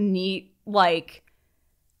such a neat, like,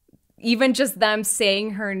 even just them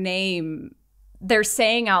saying her name, they're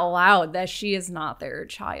saying out loud that she is not their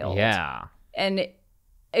child. Yeah. And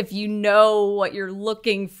if you know what you're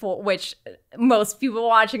looking for, which most people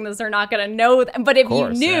watching this are not going to know, but if you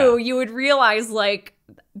knew, you would realize, like,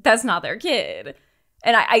 that's not their kid.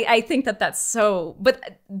 And I think that's so,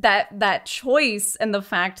 but that choice and the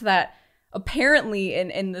fact that apparently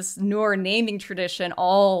in this Nur naming tradition,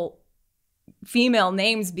 all female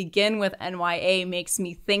names begin with NYA makes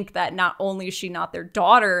me think that not only is she not their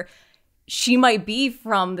daughter, she might be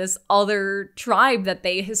from this other tribe that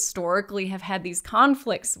they historically have had these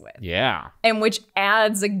conflicts with. Yeah. And which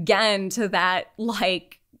adds again to that,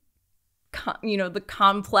 like, the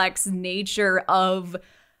complex nature of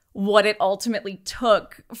what it ultimately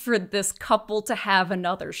took for this couple to have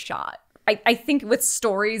another shot. I think with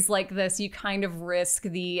stories like this, you kind of risk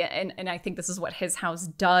and I think this is what His House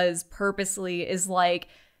does purposely, is like,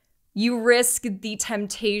 you risk the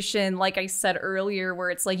temptation, like I said earlier, where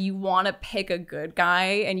it's like you want to pick a good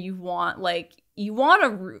guy and you want to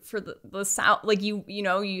root for the South. Like,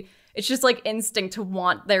 it's just like instinct to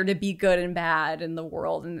want there to be good and bad in the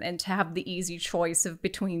world, and to have the easy choice of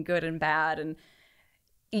between good and bad. And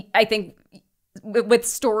I think with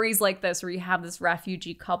stories like this, where you have this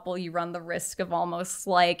refugee couple, you run the risk of almost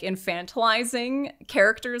like infantilizing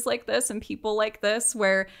characters like this and people like this,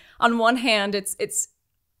 where on one hand, it's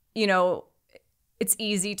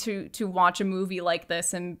easy to watch a movie like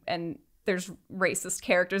this and there's racist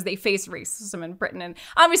characters. They face racism in Britain. And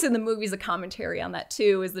obviously the movie's a commentary on that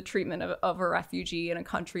too, is the treatment of a refugee in a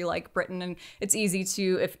country like Britain. And it's easy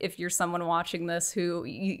to, if you're someone watching this who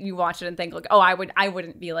you watch it and think like, oh, I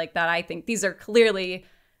wouldn't be like that. I think these are clearly,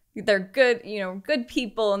 they're good, good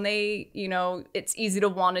people. And they, it's easy to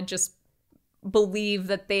want to just believe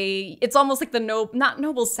that it's almost like not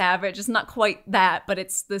noble savage. It's not quite that, but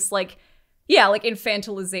it's this like, yeah, like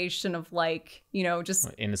infantilization of like, just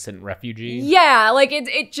innocent refugee. Yeah, like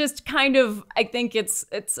it just kind of, I think it's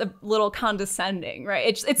a little condescending, right?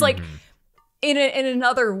 It's like in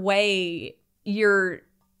another way, you're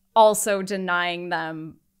also denying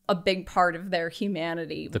them a big part of their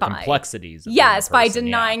humanity, the complexities. Yes, by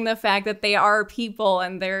denying the fact that they are people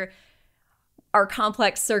and there are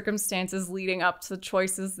complex circumstances leading up to the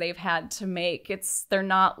choices they've had to make. They're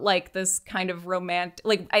not like this kind of romantic,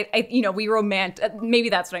 like maybe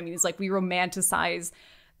that's what I mean. It's like we romanticize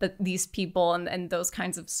these people and those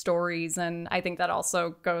kinds of stories. And I think that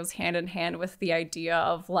also goes hand in hand with the idea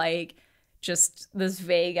of like, just this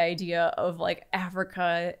vague idea of like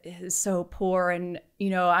Africa is so poor and,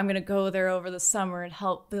 I'm going to go there over the summer and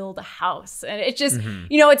help build a house. And it just,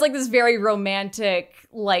 it's like this very romantic,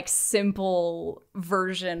 like simple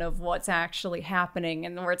version of what's actually happening.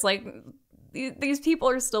 And where it's like, these people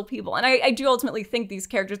are still people. And I do ultimately think these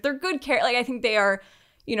characters, they're good characters. Like I think they are,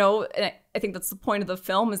 and I think that's the point of the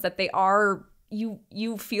film, is that they are,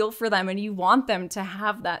 you feel for them and you want them to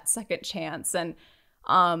have that second chance. And,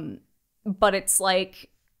 but it's like,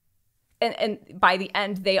 and by the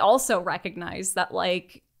end, they also recognize that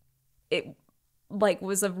like, it like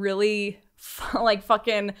was a really like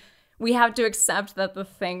fucking, we have to accept that the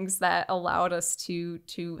things that allowed us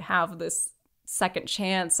to have this second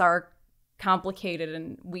chance are complicated,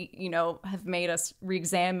 and we, have made us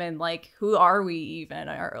reexamine like, who are we even?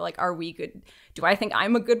 Or like, are we good? Do I think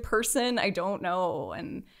I'm a good person? I don't know.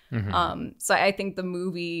 And so I think the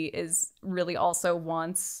movie is really also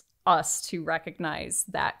wants us to recognize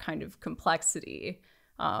that kind of complexity.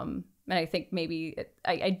 And I think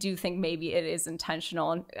I do think maybe it is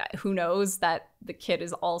intentional, and who knows that the kid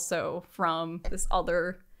is also from this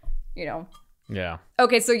other, Yeah.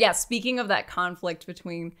 Okay, so yeah, speaking of that conflict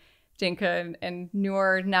between Dinka and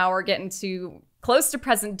Nur, now we're getting to close to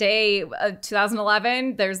present day,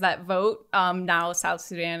 2011, there's that vote. Now South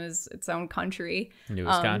Sudan is its own country.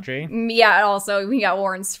 Newest country. Yeah, also we got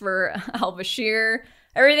warrants for al-Bashir.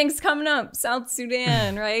 Everything's coming up. South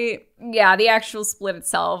Sudan, right? Yeah, the actual split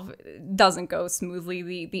itself doesn't go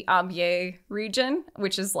smoothly. The Abyei region,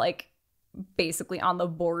 which is like basically on the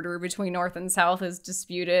border between North and South, is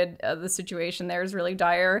disputed. The situation there is really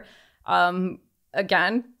dire.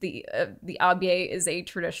 Again, the Abyei is a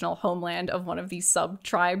traditional homeland of one of these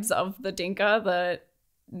sub-tribes of the Dinka, the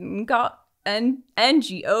Ngok.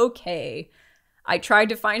 I tried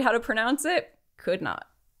to find how to pronounce it, could not.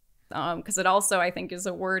 Because it also, I think, is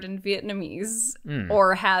a word in Vietnamese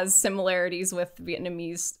or has similarities with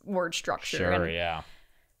Vietnamese word structure. Sure, yeah.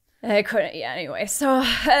 I couldn't, yeah, anyway. So,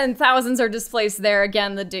 and thousands are displaced there.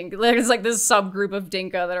 Again, the Dinka, there's like this subgroup of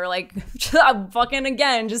Dinka that are like, fucking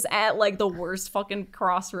again, just at like the worst fucking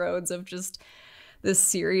crossroads of just this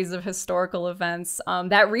series of historical events.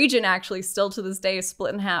 That region actually still to this day is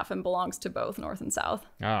split in half and belongs to both North and South.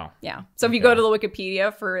 Oh. Yeah. So if you go to the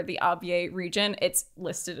Wikipedia for the Abyei region, it's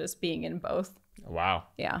listed as being in both. Wow.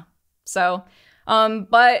 Yeah. So,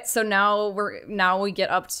 so now we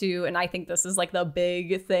get up to, and I think this is like the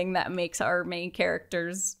big thing that makes our main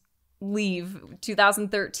characters leave.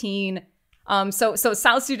 2013. So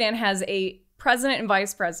South Sudan has a president and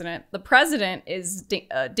vice president. The president is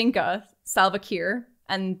Dinka, Salva Kiir,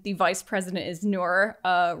 and the vice president is Nur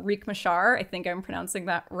Riek Machar. I think I'm pronouncing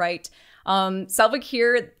that right. Salva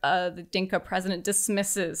Kiir, the Dinka president,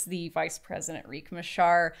 dismisses the vice president, Riek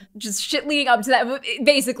Machar. Just shit leading up to that.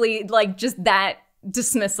 Basically, like, just that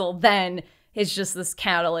dismissal then is just this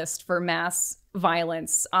catalyst for mass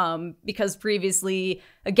violence. Because previously,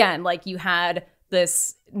 again, like, you had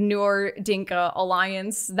this Nur Dinka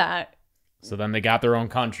alliance that... So then they got their own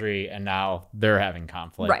country, and now they're having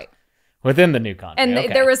conflict. Right. Within the new country. And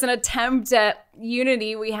there was an attempt at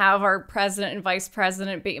unity. We have our president and vice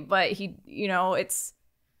president, but he, it's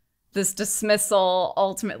this dismissal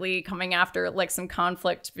ultimately coming after like some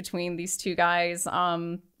conflict between these two guys.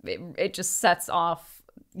 It just sets off,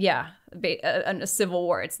 a civil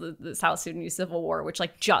war. It's the South Sudanese civil war, which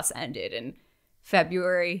like just ended in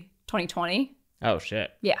February 2020. Oh,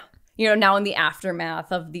 shit. Yeah. Now in the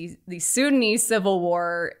aftermath of the Sudanese civil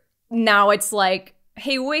war, now it's like,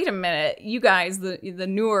 hey, wait a minute, you guys, the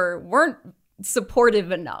Nur weren't supportive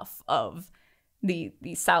enough of the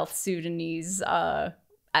South Sudanese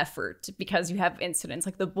effort, because you have incidents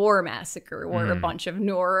like the Boer massacre where a bunch of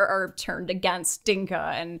Nur are turned against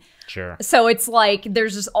Dinka. And sure. So it's like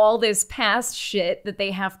there's just all this past shit that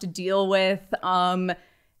they have to deal with.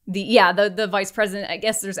 The vice president, I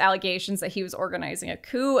guess there's allegations that he was organizing a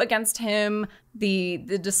coup against him. The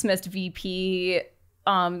dismissed VP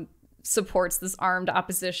supports this armed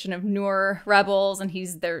opposition of Nur rebels, and he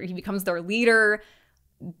becomes their leader.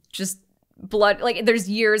 Just blood, like there's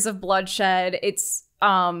years of bloodshed. It's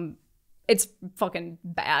fucking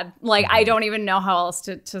bad. Like I don't even know how else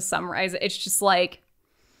to summarize it. It's just like,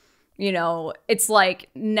 it's like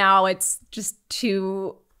now it's just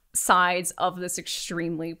two sides of this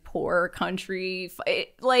extremely poor country.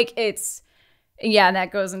 And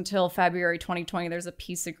that goes until February 2020. There's a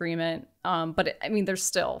peace agreement. But there's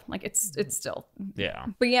still, like, it's still. Yeah.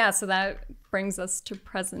 But yeah, so that brings us to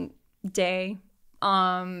present day.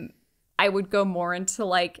 I would go more into,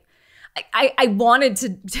 like, I wanted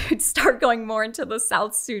to start going more into the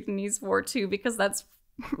South Sudanese war, too, because that's,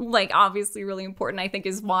 like, obviously really important, I think,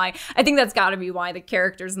 is why. I think that's got to be why the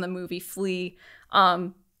characters in the movie flee.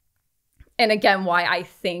 And again, why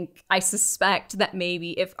I suspect that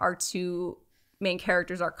maybe if our two main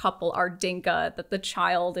characters, our couple, are Dinka, that the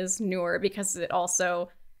child is Nur, because it also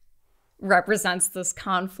represents this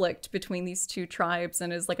conflict between these two tribes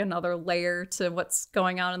and is like another layer to what's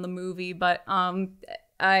going on in the movie. But I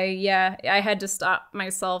had to stop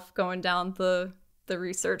myself going down the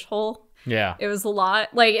research hole. Yeah. It was a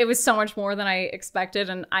lot. Like, it was so much more than I expected.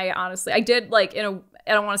 And I did, like, I don't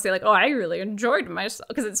want to say, like, oh, I really enjoyed myself,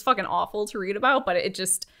 because it's fucking awful to read about, but it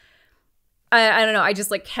just, I don't know. I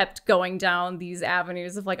just, like, kept going down these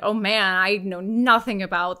avenues of, like, oh, man, I know nothing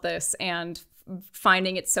about this, and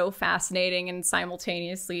finding it so fascinating and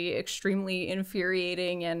simultaneously extremely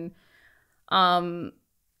infuriating, and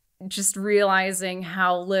just realizing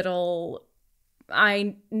how little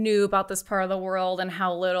I knew about this part of the world and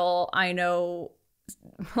how little I know,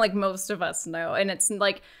 like, most of us know. And it's,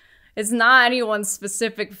 like, it's not anyone's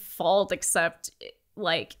specific fault, except,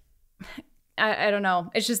 like, I don't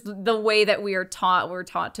know. It's just the way that we're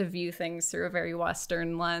taught to view things through a very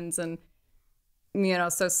Western lens. And,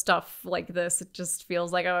 so stuff like this, it just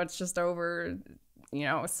feels like, oh, it's just over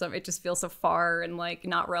so it just feels so far and like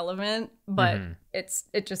not relevant, but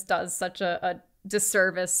it just does such a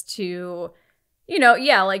disservice to,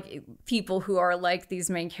 like people who are like these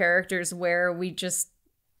main characters, where we just,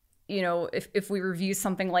 if we review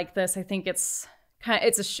something like this, I think it's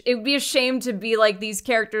it would be a shame to be like, these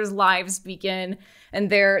characters' lives begin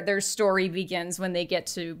and their story begins when they get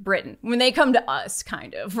to Britain, when they come to us,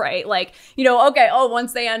 kind of, right? Like, okay,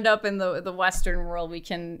 once they end up in the Western world, we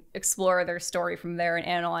can explore their story from there and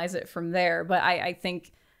analyze it from there. But I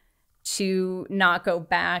think to not go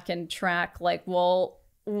back and track, like, well,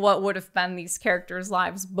 what would have been these characters'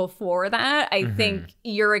 lives before that, I think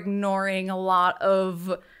you're ignoring a lot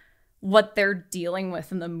of what they're dealing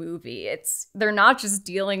with in the movie. They're not just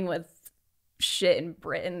dealing with shit in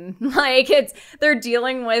Britain. Like, they're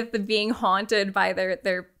dealing with being haunted by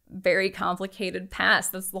their very complicated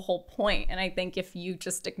past. That's the whole point. And I think if you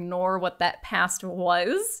just ignore what that past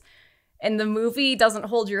was, and the movie doesn't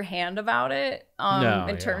hold your hand about it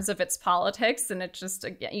in terms of its politics, and it just,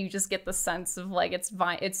 again, you just get the sense of like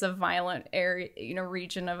it's a violent area,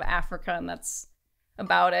 region of Africa, and that's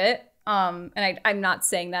about it. And I'm not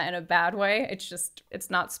saying that in a bad way. It's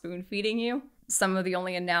not spoon feeding you. Some of the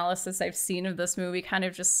only analysis I've seen of this movie kind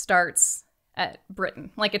of just starts at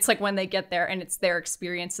Britain. Like, it's like when they get there and it's their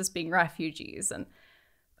experience as being refugees. And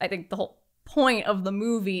I think the whole point of the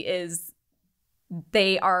movie is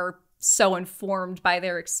they are so informed by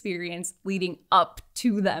their experience leading up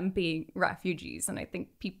to them being refugees. And I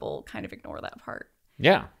think people kind of ignore that part.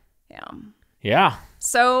 Yeah. Yeah. Yeah.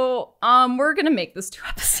 So, we're gonna make this 2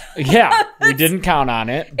 episodes. Yeah, we didn't count on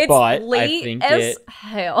it, but late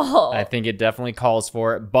hell. I think it definitely calls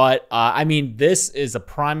for it. But I mean, this is a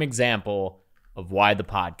prime example of why the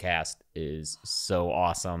podcast is so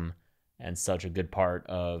awesome and such a good part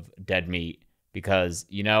of Dead Meat, because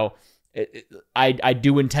I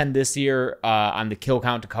do intend this year on the kill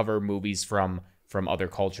count to cover movies from other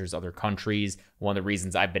cultures, other countries. One of the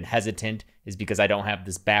reasons I've been hesitant is because I don't have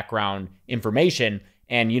this background information.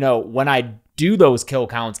 And, when I do those kill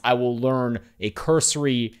counts, I will learn a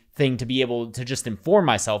cursory thing to be able to just inform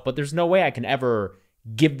myself. But there's no way I can ever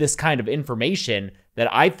give this kind of information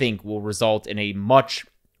that I think will result in a much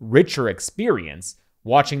richer experience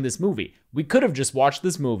watching this movie. We could have just watched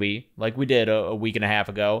this movie like we did a week and a half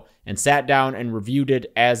ago and sat down and reviewed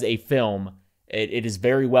it as a film. It is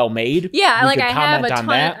very well made. Yeah, like I have a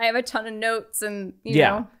ton of notes, and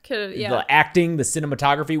the acting, the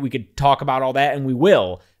cinematography, we could talk about all that, and we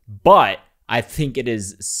will. But I think it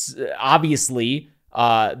is obviously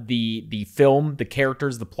the film, the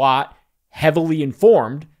characters, the plot, heavily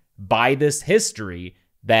informed by this history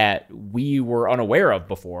that we were unaware of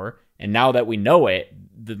before, and now that we know it,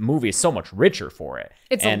 the movie is so much richer for it.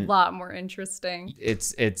 It's a lot more interesting.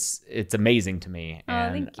 It's amazing to me,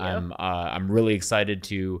 and thank you. I'm really excited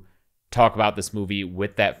to talk about this movie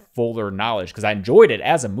with that fuller knowledge, because I enjoyed it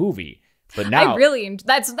as a movie, but now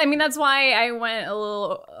that's why I went a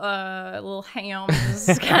little ham,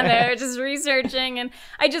 just kind of just researching, and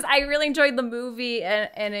I really enjoyed the movie,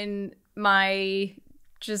 and in my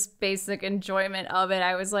just basic enjoyment of it,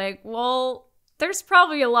 I was like, well, there's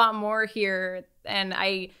probably a lot more here. And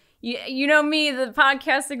you know me, the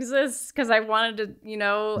podcast exists because I wanted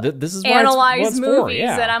to, this is analyze movies. For,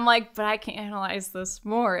 yeah. And I'm like, but I can analyze this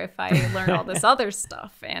more if I learn all this other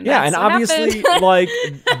stuff. And yeah, and obviously, like,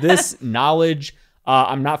 this knowledge,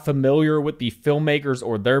 I'm not familiar with the filmmakers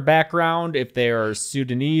or their background, if they are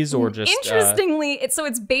Sudanese or just... Interestingly,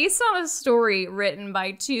 it's based on a story written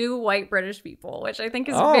by 2 white British people, which I think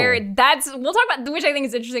is we'll talk about, which I think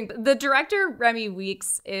is interesting. The director, Remy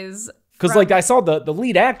Weeks, is... Because, like, I saw the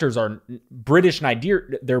lead actors are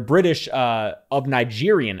they're British of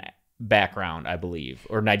Nigerian background, I believe,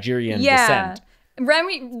 or Nigerian descent.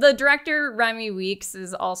 The director, Remy Weeks,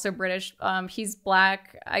 is also British. He's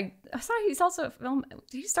Black. I saw he's also a film.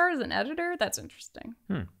 He started as an editor. That's interesting.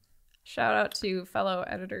 Shout out to fellow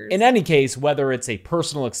editors. In any case, whether it's a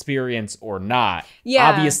personal experience or not,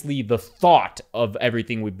 obviously the thought of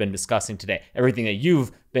everything we've been discussing today, everything that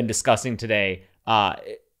you've been discussing today,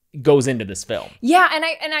 goes into this film. Yeah,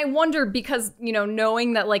 and I wonder, because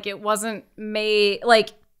knowing that, like, it wasn't made, like,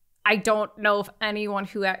 I don't know if anyone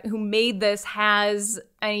who made this has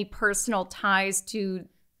any personal ties to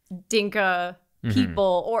Dinka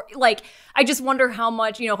people, or like, I just wonder how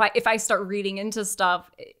much, if I start reading into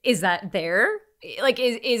stuff, is that there? Like,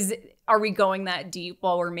 are we going that deep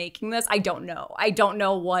while we're making this? I don't know. I don't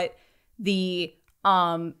know what the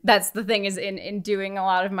that's the thing, is in doing a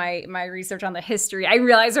lot of my research on the history, I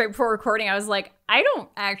realized right before recording, I was like, I don't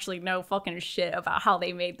actually know fucking shit about how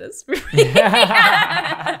they made this movie.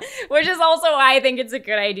 Which is also why I think it's a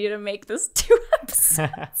good idea to make this 2 episodes.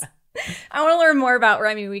 episodes. I want to learn more about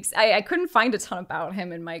Remy Weeks. I couldn't find a ton about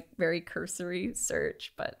him in my very cursory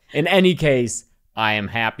search, but in any case, I am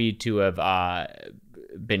happy to have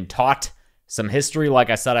been taught some history. Like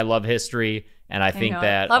I said, I love history, and I think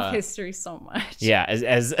that I love history so much. Yeah,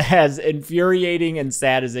 as infuriating and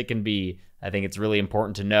sad as it can be, I think it's really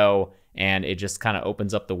important to know, and it just kind of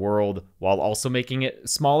opens up the world while also making it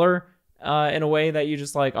smaller in a way that you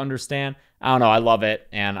just like understand. I don't know, I love it,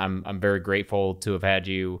 and I'm very grateful to have had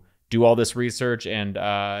you do all this research and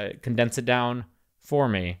condense it down for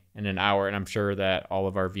me in an hour, and I'm sure that all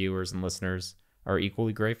of our viewers and listeners are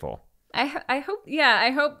equally grateful. I hope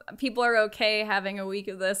people are okay having a week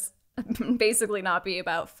of this basically not be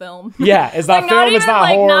about film. Yeah, it's not film, it's not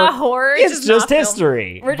horror. Not horror. It's just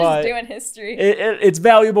history. We're just doing history. It's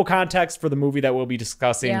valuable context for the movie that we'll be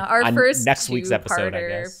discussing our first next week's episode, I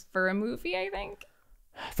guess. For a movie, I think.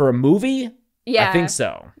 For a movie? Yeah. I think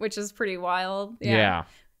so. Which is pretty wild. Yeah.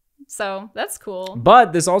 So that's cool.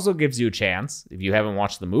 But this also gives you a chance, if you haven't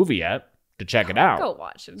watched the movie yet, to check it out. Go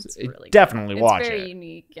watch it. It's really definitely good. watch it. It's very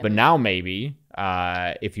unique. But now maybe,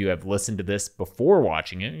 if you have listened to this before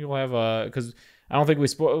watching it, you'll have because I don't think we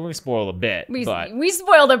spoiled a bit. We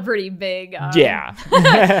spoiled a pretty big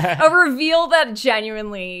a reveal that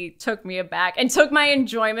genuinely took me aback and took my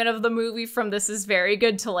enjoyment of the movie from this is very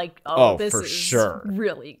good to like, this for is sure.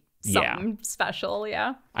 really something special.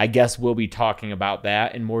 Yeah. I guess we'll be talking about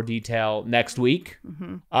that in more detail next week.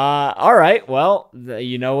 Mm-hmm. All right. Well,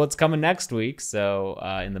 you know what's coming next week. So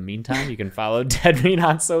in the meantime, you can follow Dead Meat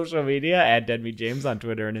on social media at Dead Meat James on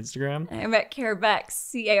Twitter and Instagram. I'm at Carebecc,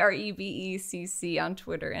 CareBecc on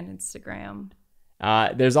Twitter and Instagram.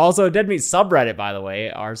 There's also a Dead Meat subreddit, by the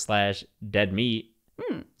way, r/Dead Meat.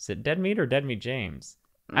 Is it Dead Meat or Dead Meat James?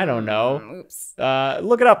 I don't know. Oops.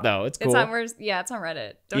 Look it up, though. It's cool. It's on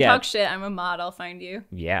Reddit. Don't talk shit. I'm a mod. I'll find you.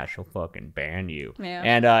 Yeah, she'll fucking ban you. Yeah.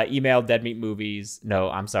 And email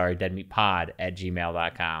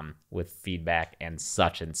deadmeatpod@gmail.com with feedback and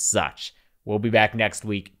such. We'll be back next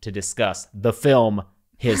week to discuss the film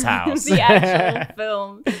His House. The actual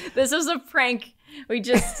film. This was a prank. We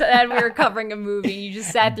just said we were covering a movie. You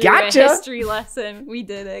just sat through a history lesson. We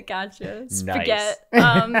did it. Gotcha. Nice. Forget.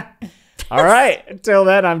 All right. Until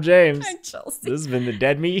then, I'm James. I'm Chelsea. This has been the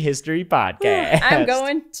Dead Meat History Podcast. I'm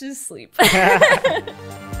going to sleep.